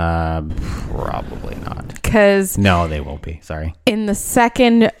 Probably not. Because No, they won't be. Sorry. in the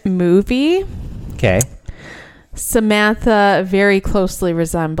second movie, Okay. Samantha very closely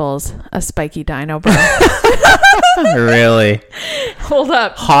resembles a spiky dino bro. Really? Hold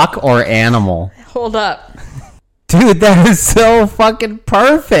up. Hawk or animal? Hold up. Dude, that is so fucking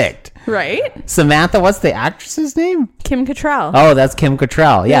perfect. Right? Samantha, what's the actress's name? Kim Cattrall. Oh, that's Kim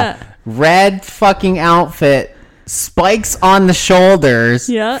Cattrall. Yeah. Yeah. Red fucking outfit. Spikes on the shoulders.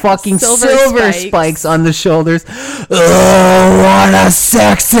 Yeah. Fucking Silver silver spikes. spikes on the shoulders. Oh, what a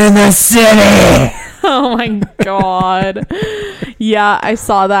Sex in the City. Oh my god. Yeah, I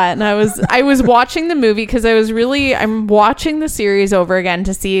saw that, and I was watching the movie because I'm watching the series over again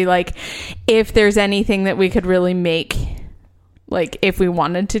to see like if there's anything that we could really make, like if we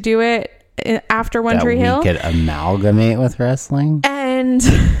wanted to do it after One That Tree we Hill. could amalgamate with wrestling. And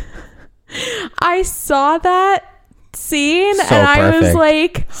I saw that scene So and I was perfect.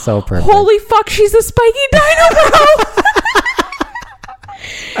 like, So perfect. holy fuck, she's a spiky dino bro.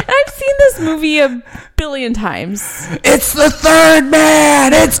 I've seen this movie a billion times. It's the third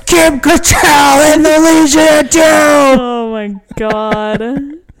man. It's Kim Cattrall in the Legion of Doom. Oh my god.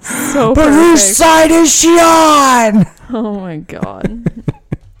 So But whose perfect. side is she on? Oh my god.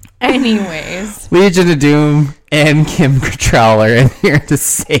 Anyways, Legion of Doom and Kim Cattrall are in here to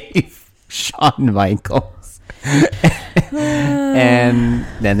save Shawn Michaels. And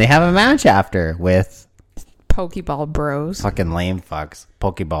then they have a match after with Pokeball Bros. fucking lame fucks,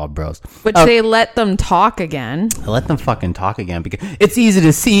 Pokeball Bros. Which Oh, they let them talk again. let them fucking talk again because it's easy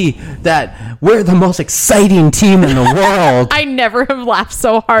to see that we're the most exciting team in the world. I never have laughed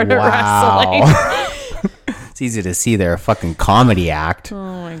so hard at wrestling. It's easy to see they're a fucking comedy act.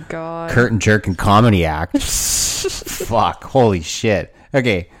 Oh my god. Curtain jerking comedy act. Fuck. Holy shit.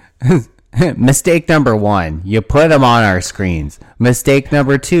 Okay. Mistake number 1, you put them on our screens. Mistake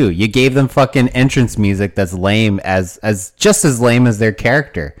number 2, you gave them fucking entrance music that's lame as just as lame as their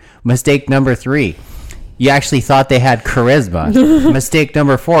character. Mistake number 3, you actually thought they had charisma. Mistake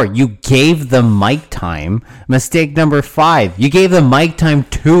number 4, you gave them mic time. Mistake number 5, you gave them mic time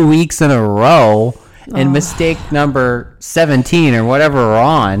 2 weeks in a row. And mistake number 17 or whatever we're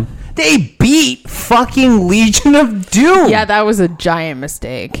on, they beat fucking Legion of Doom. Yeah, that was a giant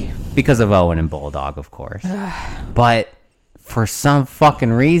mistake. Because of Owen and Bulldog, of course. But for some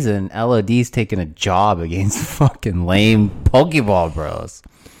fucking reason, LOD's taking a job against fucking lame Pokeball Bros.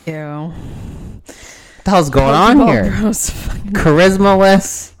 Ew. What the hell's going on here? Bros fucking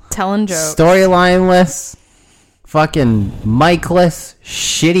Charisma-less, telling jokes. storyline-less, fucking mic-less,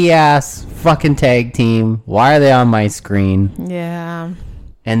 shitty-ass fucking tag team. Why are they on my screen? Yeah.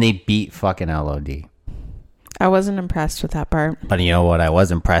 And they beat fucking LOD. I wasn't impressed with that part. But you know what I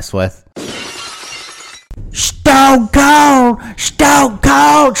was impressed with? Stone Cold is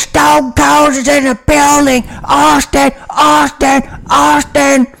in the building. Austin.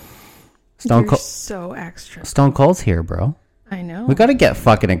 You're so extra. Stone Cold's here, bro. I know. We gotta get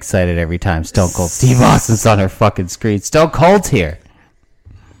fucking excited every time Stone Cold Steve Austin's on our fucking screen. Stone Cold's here.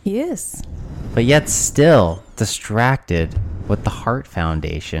 He is. But yet still distracted with the Hart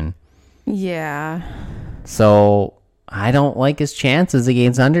Foundation. Yeah. So I don't like his chances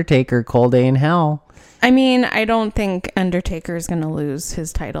against Undertaker, Cold Day in Hell. I mean, I don't think Undertaker is going to lose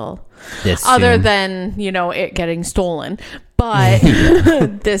his title. This Other soon. than, it getting stolen. But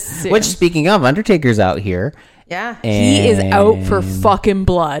this soon. Which, speaking of, Undertaker's out here. yeah. He is out for And- fucking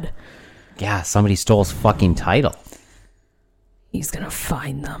blood. Yeah, somebody stole his fucking title. He's going to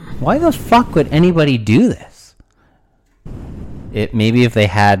find them. Why the fuck would anybody do this? Maybe if they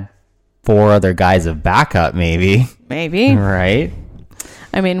had 4 other guys of backup, maybe. Maybe. Right?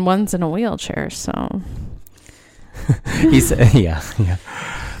 I mean, one's in a wheelchair, so. He said, yeah.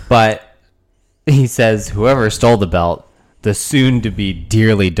 But he says, whoever stole the belt, the soon-to-be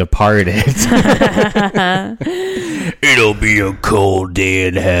dearly departed. It'll be a cold day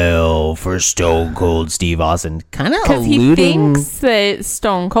in hell for Stone Cold Steve Austin. Kind of Because he alluding, thinks that it's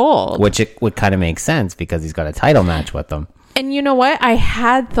Stone Cold. which it would kind of make sense because he's got a title match with them. And you know what? I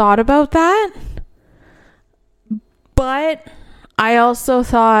had thought about that. But I also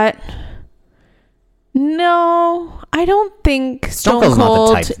thought, no, I don't think Stone Cold's not the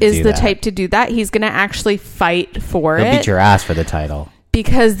Cold type to is do the that. type to do that. He's going to actually fight for He'll it. beat your ass for the title.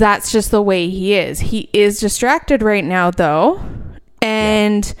 Because that's just the way he is. He is distracted right now, though.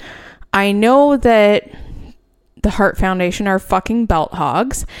 And I know that the Hart Foundation are fucking belt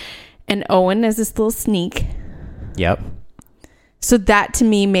hogs. And Owen is this little sneak. Yep. So that to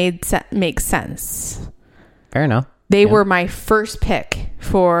me makes sense. Fair enough. They were my first pick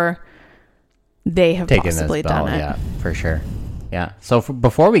for they have Taking possibly this belt, done it. yeah, for sure. Yeah. So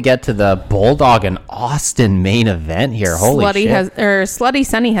before we get to the Bulldog and Austin main event here, holy Slutty shit. Slutty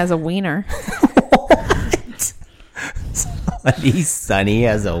Sunny has a wiener. Slutty Sunny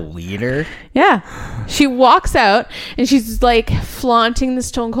has a wiener. Yeah. She walks out and she's like flaunting the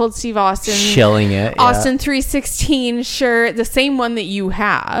Stone Cold Steve Austin. Chilling it. Yeah. Austin 316 shirt, the same one that you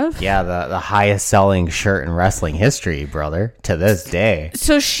have. Yeah, the highest selling shirt in wrestling history, brother, to this day.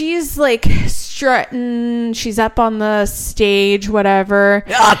 So she's like strutting. She's up on the stage, whatever.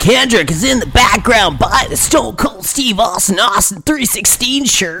 Kendrick is in the background by the Stone Cold Steve Austin 316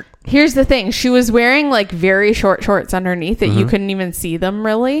 shirt. Here's the thing. She was wearing like very short shorts underneath that you couldn't even see them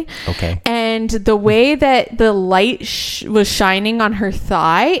really. Okay. And the way that the light was shining on her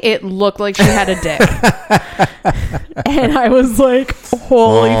thigh, it looked like she had a dick. And I was like,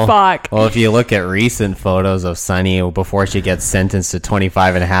 holy fuck. Well, if you look at recent photos of Sunny before she gets sentenced to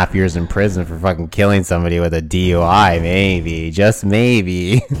 25 and a half years in prison for fucking killing somebody with a DUI, maybe, just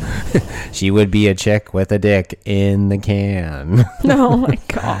maybe, she would be a chick with a dick in the can. Oh my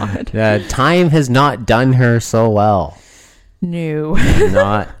God. Time has not done her so well. No.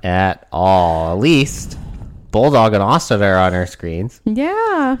 Not at all. At least Bulldog and Austin are on our screens.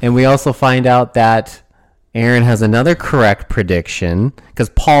 Yeah. And we also find out that Aaron has another correct prediction because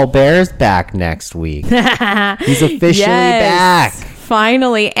Paul Bear's back next week. He's officially back.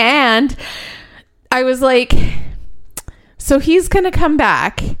 Finally. And I was like, so he's going to come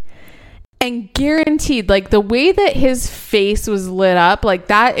back, and guaranteed, like, the way that his face was lit up, like,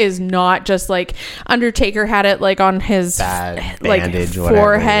 that is not just like Undertaker had it like on his Bad like bandage, forehead,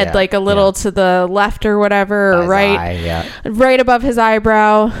 whatever, yeah. like a little to the left or whatever, or His right, eye, yeah. right above his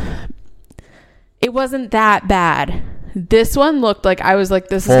eyebrow. It wasn't that bad. This one looked like, I was like,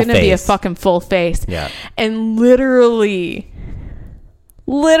 this Full is going to be a face. fucking full face. Yeah. And literally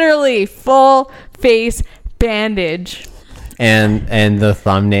full face bandage. And the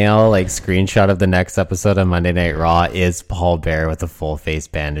thumbnail, like, screenshot of the next episode of Monday Night Raw is Paul Bearer with a full face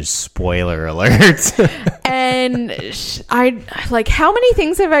bandage. Spoiler alert. And I like, how many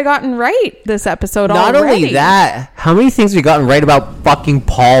things have I gotten right this episode Not already? only that, how many things we gotten right about fucking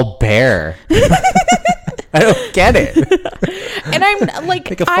Paul Bearer? I don't get it. And I'm like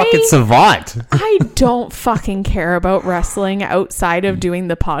Like a fucking savant. I don't fucking care about wrestling outside of doing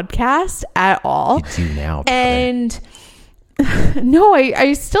the podcast at all. You do now, brother. And no,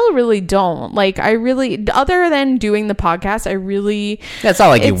 I still really don't. Like, I really, other than doing the podcast, I really... It's not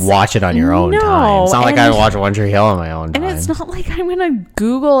like you it's- watch it on your own no, time. It's not like I and- watch One Tree Hill on my own time. And it's not like I'm going to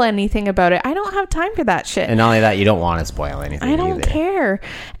Google anything about it. I don't have time for that shit. And not only that, you don't want to spoil anything I don't either. care.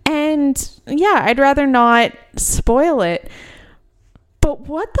 And yeah, I'd rather not spoil it. But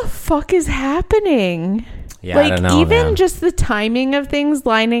what the fuck is happening? Yeah, I like, don't know, even man. just the timing of things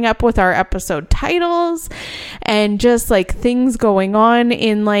lining up with our episode titles, and just like things going on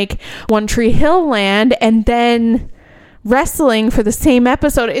in like One Tree Hill land, and then wrestling for the same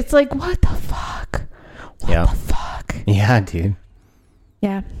episode. It's like, what the fuck? What the fuck? Yeah, dude.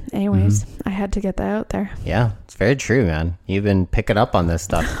 Yeah. Anyways, Mm-hmm. I had to get that out there. Yeah, it's very true, man. You've been picking up on this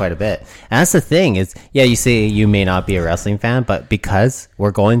stuff quite a bit. And that's the thing is, yeah, you say you may not be a wrestling fan, but because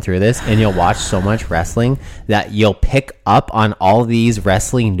we're going through this and you'll watch so much wrestling that you'll pick up on all these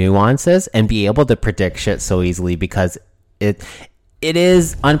wrestling nuances and be able to predict shit so easily because it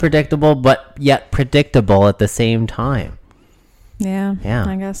is unpredictable, but yet predictable at the same time. Yeah. Yeah.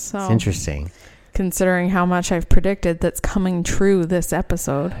 I guess so. It's interesting. Considering how much I've predicted that's coming true this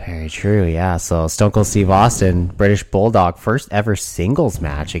episode. Very true, yeah. So Stone Cold Steve Austin, British Bulldog, first ever singles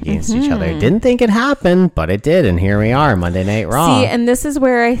match against each other. Didn't think it happened, but it did, and here we are, Monday Night Raw. See, and this is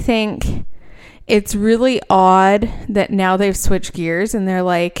where I think it's really odd that now they've switched gears and they're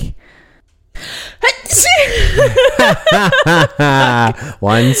like...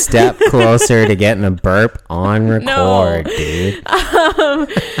 One step closer to getting a burp on record, dude.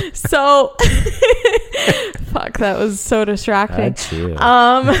 So... Fuck, that was so distracting. That's you.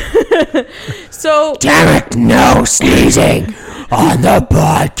 So... Damn it, no sneezing on the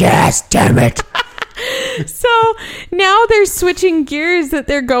podcast, damn it. So now they're switching gears that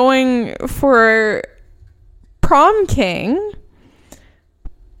they're going for Prom King,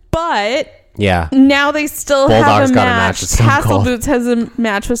 but Yeah. now they still Bulldog's have a got a match. match with Stone Castle Cold. Boots has a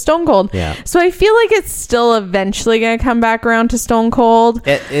match with Stone Cold. Yeah. So I feel like it's still eventually going to come back around to Stone Cold.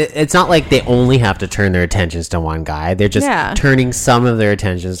 It's not like they only have to turn their attentions to one guy. They're just Yeah. turning some of their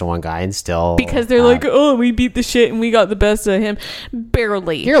attentions to one guy and still... Because they're like, oh, we beat the shit and we got the best of him.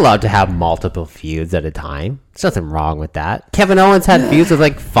 Barely. You're allowed to have multiple feuds at a time. There's nothing wrong with that. Kevin Owens had feuds with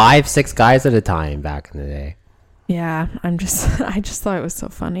like 5-6 guys at a time back in the day. Yeah, I just thought it was so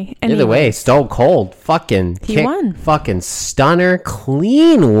funny. Either way, Stone Cold fucking He won. Fucking stunner,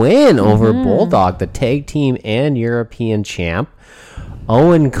 clean win over Bulldog, the tag team and European champ.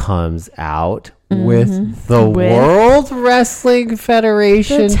 Owen comes out with the With World Wrestling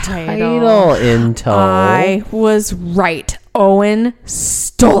Federation the title in tow. I was right. Owen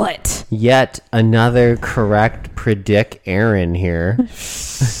stole it. Yet another correct predict Aaron here.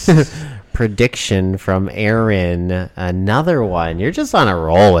 Prediction from Aaron. Another one. You're just on a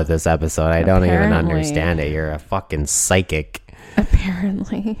roll with this episode. I don't even Apparently. understand it. You're a fucking psychic.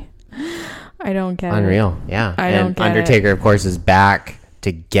 Apparently. I don't get it. Unreal. Yeah. I and don't get Undertaker, of course, is back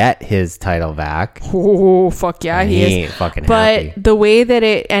to get his title back. Oh, fuck yeah, he He is. ain't fucking But happy. the way that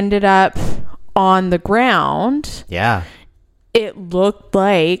it ended up on the ground, Yeah. it looked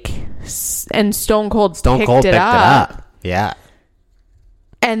like, and Stone Cold Stone Cold picked it up. Yeah.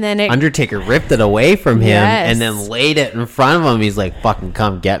 And then it, Undertaker ripped it away from him Yes. and then laid it in front of him. He's like, fucking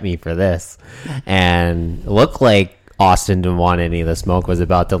come get me for this. And it looked like Austin didn't want any of the smoke, was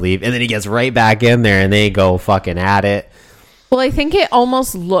about to leave. And then he gets right back in there and they go fucking at it. well, I think it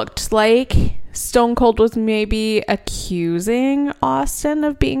almost looked like Stone Cold was maybe accusing Austin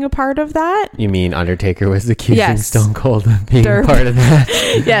of being a part of that. You mean Undertaker was accusing Yes. Stone Cold of being Derp. part of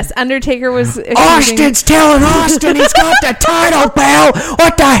that? Yes, Undertaker was accusing... Austin's telling Austin he's got the title belt.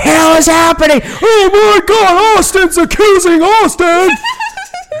 What the hell is happening? Oh my God, Austin's accusing Austin.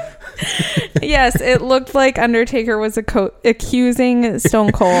 Yes, it looked like Undertaker was accusing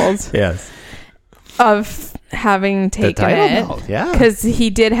Stone Cold Yes. of having taken title it. belt, yeah. Because he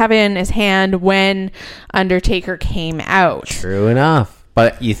did have it in his hand when Undertaker came out. True enough.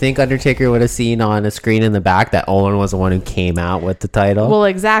 But you think Undertaker would have seen on a screen in the back that Owen was the one who came out with the title? Well,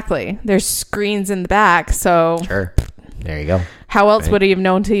 exactly. There's screens in the back, so Sure. There you go. how else would he have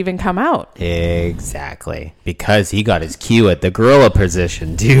known to even come out? Exactly. Because he got his cue at the gorilla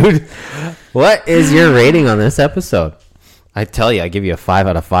position, dude. What is your rating on this episode? I tell you, I give you a 5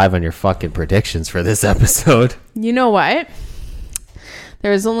 out of 5 on your fucking predictions for this episode. You know what?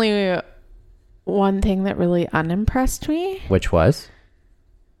 There was only one thing that really unimpressed me. Which was?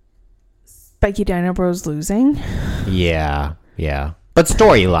 Becky Dino Bros losing. Yeah. But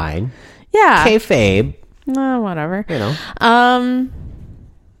storyline. Yeah. Kayfabe. Whatever. You know.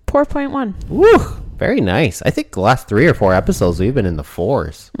 4.1. Woo. Very nice. I think the last 3 or 4 episodes we've been in the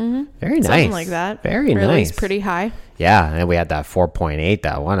 4s. Mm-hmm. Very nice. Something like that. Very Really, nice. it's pretty high. Yeah, and we had that 4.8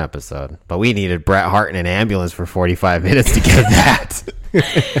 that one episode. But we needed Bret Hart in an ambulance for 45 minutes to get that.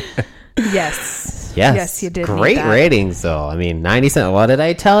 Yes. Yes. Yes, you did. Great need that. ratings though. I mean, 90 cents. What did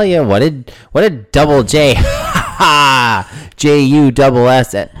I tell you? What did Double J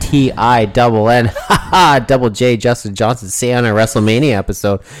JUSSTINN Double J Justin Johnson say on a WrestleMania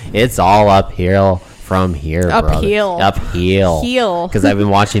episode? It's all uphill from here, Uphill. brother. Uphill. Heel. Because I've been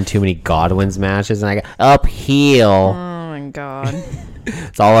watching too many Godwin's matches, and I got uphill. Oh my god.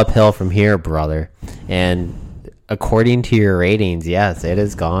 It's all uphill from here, brother. And according to your ratings, yes, it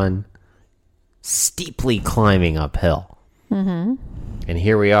has gone steeply climbing uphill. Mm-hmm. And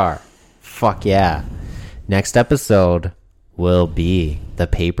here we are. Fuck yeah. Next episode will be the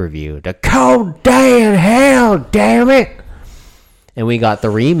pay-per-view. The cold day in hell, damn it. And we got the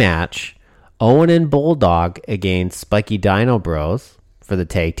rematch. Owen and Bulldog against Spiky Dino Bros for the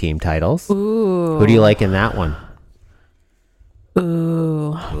tag team titles. Ooh. Who do you like in that one?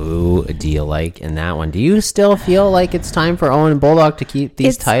 Ooh. Who do you like in that one? Do you still feel like it's time for Owen and Bulldog to keep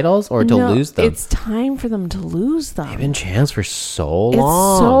these titles or to lose them? It's time for them to lose them. They've been champs for so long.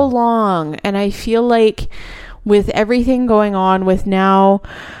 It's so long. And I feel like with everything going on with now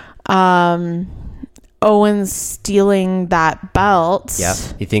Owens stealing that belt. Yeah.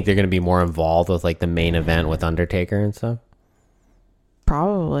 You think they're going to be more involved with like the main event with Undertaker and stuff?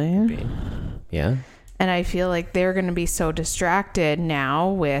 Probably. Yeah. And I feel like they're going to be so distracted now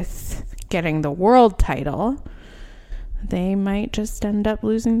with getting the world title. They might just end up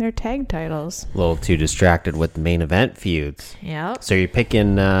losing their tag titles. A little too distracted with the main event feuds. Yep. So you're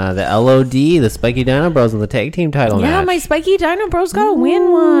picking the LOD, the Spiky Dino Bros, and the tag team title match. Yeah, my Spiky Dino Bros got to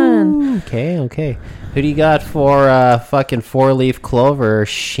win one. Okay. Who do you got for fucking 4-leaf clover,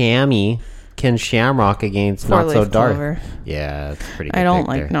 Shammy, Ken Shamrock against Not So Darth? Clover. Yeah, that's a pretty good I don't pick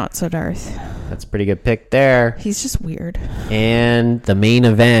like there. Not So Darth. That's a pretty good pick there. He's just weird. And the main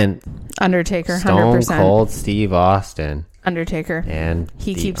event, Undertaker, Stone 100%. Cold Steve Austin. Undertaker. And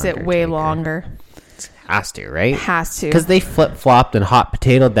He The keeps it way Undertaker. longer. Has to, right? Has to. Because they flip-flopped and hot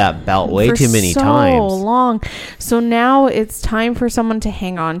potatoed that belt way for too many so times. long. So now it's time for someone to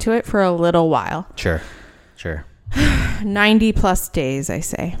hang on to it for a little while. Sure. 90 plus days, I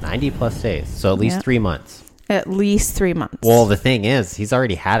say. 90 plus days. So at least Yep. 3 months. At least 3 months. Well, the thing is, he's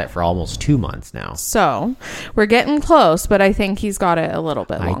already had it for almost 2 months now. So we're getting close, but I think he's got it a little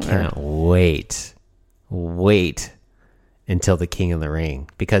bit longer. I can't wait until the King of the Ring.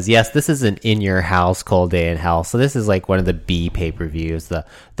 Because yes, this is an in your house cold day in hell. So this is like one of the B pay-per-views, the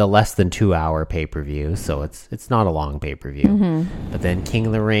less than 2 hour pay-per-view. So it's not a long pay-per-view. Mm-hmm. But then King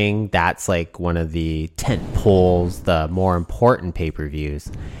of the Ring, that's like one of the tent poles, the more important pay-per-views.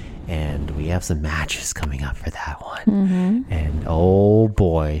 And we have some matches coming up for that one. Mm-hmm. And oh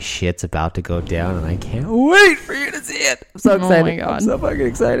boy, shit's about to go down and I can't wait for you to see it. I'm so excited. Oh my God. I'm so fucking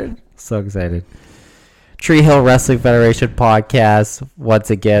excited. So excited. Tree Hill Wrestling Federation podcast. Once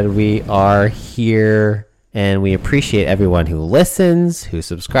again, we are here and we appreciate everyone who listens, who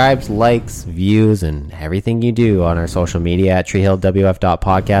subscribes, likes, views, and everything you do on our social media at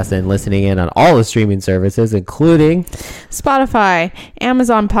treehillwf.podcast and listening in on all the streaming services, including Spotify,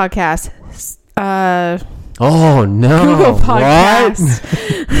 Amazon Podcast, oh no, Google what?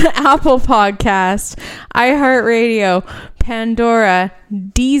 Podcast, Apple Podcast, iHeartRadio, Pandora,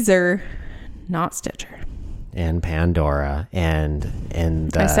 Deezer, not Stitcher. And Pandora and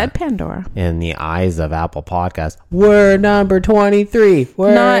I said Pandora. in the eyes of Apple Podcasts, we're number 23.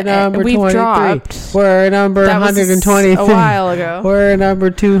 We're Not- number we've 23. dropped. We're number That was 123. a while ago. We're number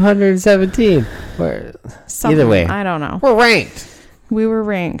 217. We're Something, either way. I don't know. We're ranked We were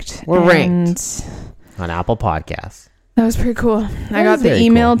ranked. We're ranked. and on Apple Podcasts. That was pretty cool. I got was the very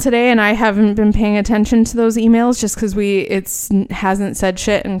email cool. today, and I haven't been paying attention to those emails just because hasn't said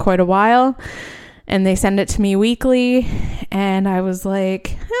shit in quite a while. And they send it to me weekly, and I was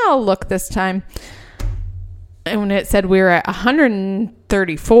like, I'll look this time. And when it said we were at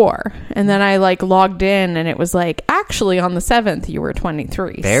 134, and then I like logged in, and it was like, actually on the 7th you were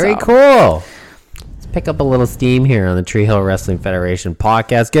 23. Very So, cool. Let's pick up a little steam here on the Tree Hill Wrestling Federation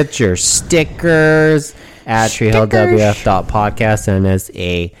podcast. Get your stickers at treehillwf.podcast and as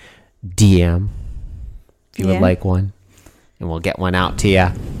a DM if you would like one, and we'll get one out to you.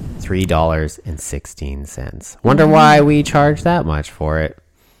 $3.16. Wonder why we charge that much for it.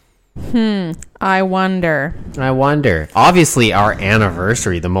 I wonder. Obviously, our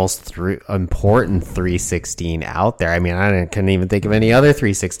anniversary, the most important 316 out there. I mean, couldn't even think of any other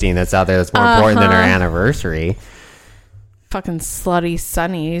 316 that's out there that's more important than our anniversary. Fucking slutty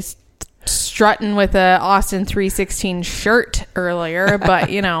Sunny's strutting with a Austin 316 shirt earlier, but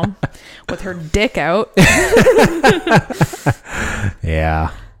you know, with her dick out.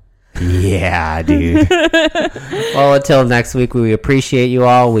 Yeah, dude. Well, until next week, we appreciate you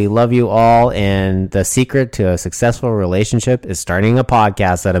all. We love you all. And the secret to a successful relationship is starting a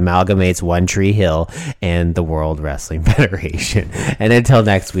podcast that amalgamates One Tree Hill and the World Wrestling Federation. And until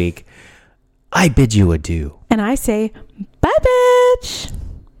next week, I bid you adieu. And I say, bye, bitch.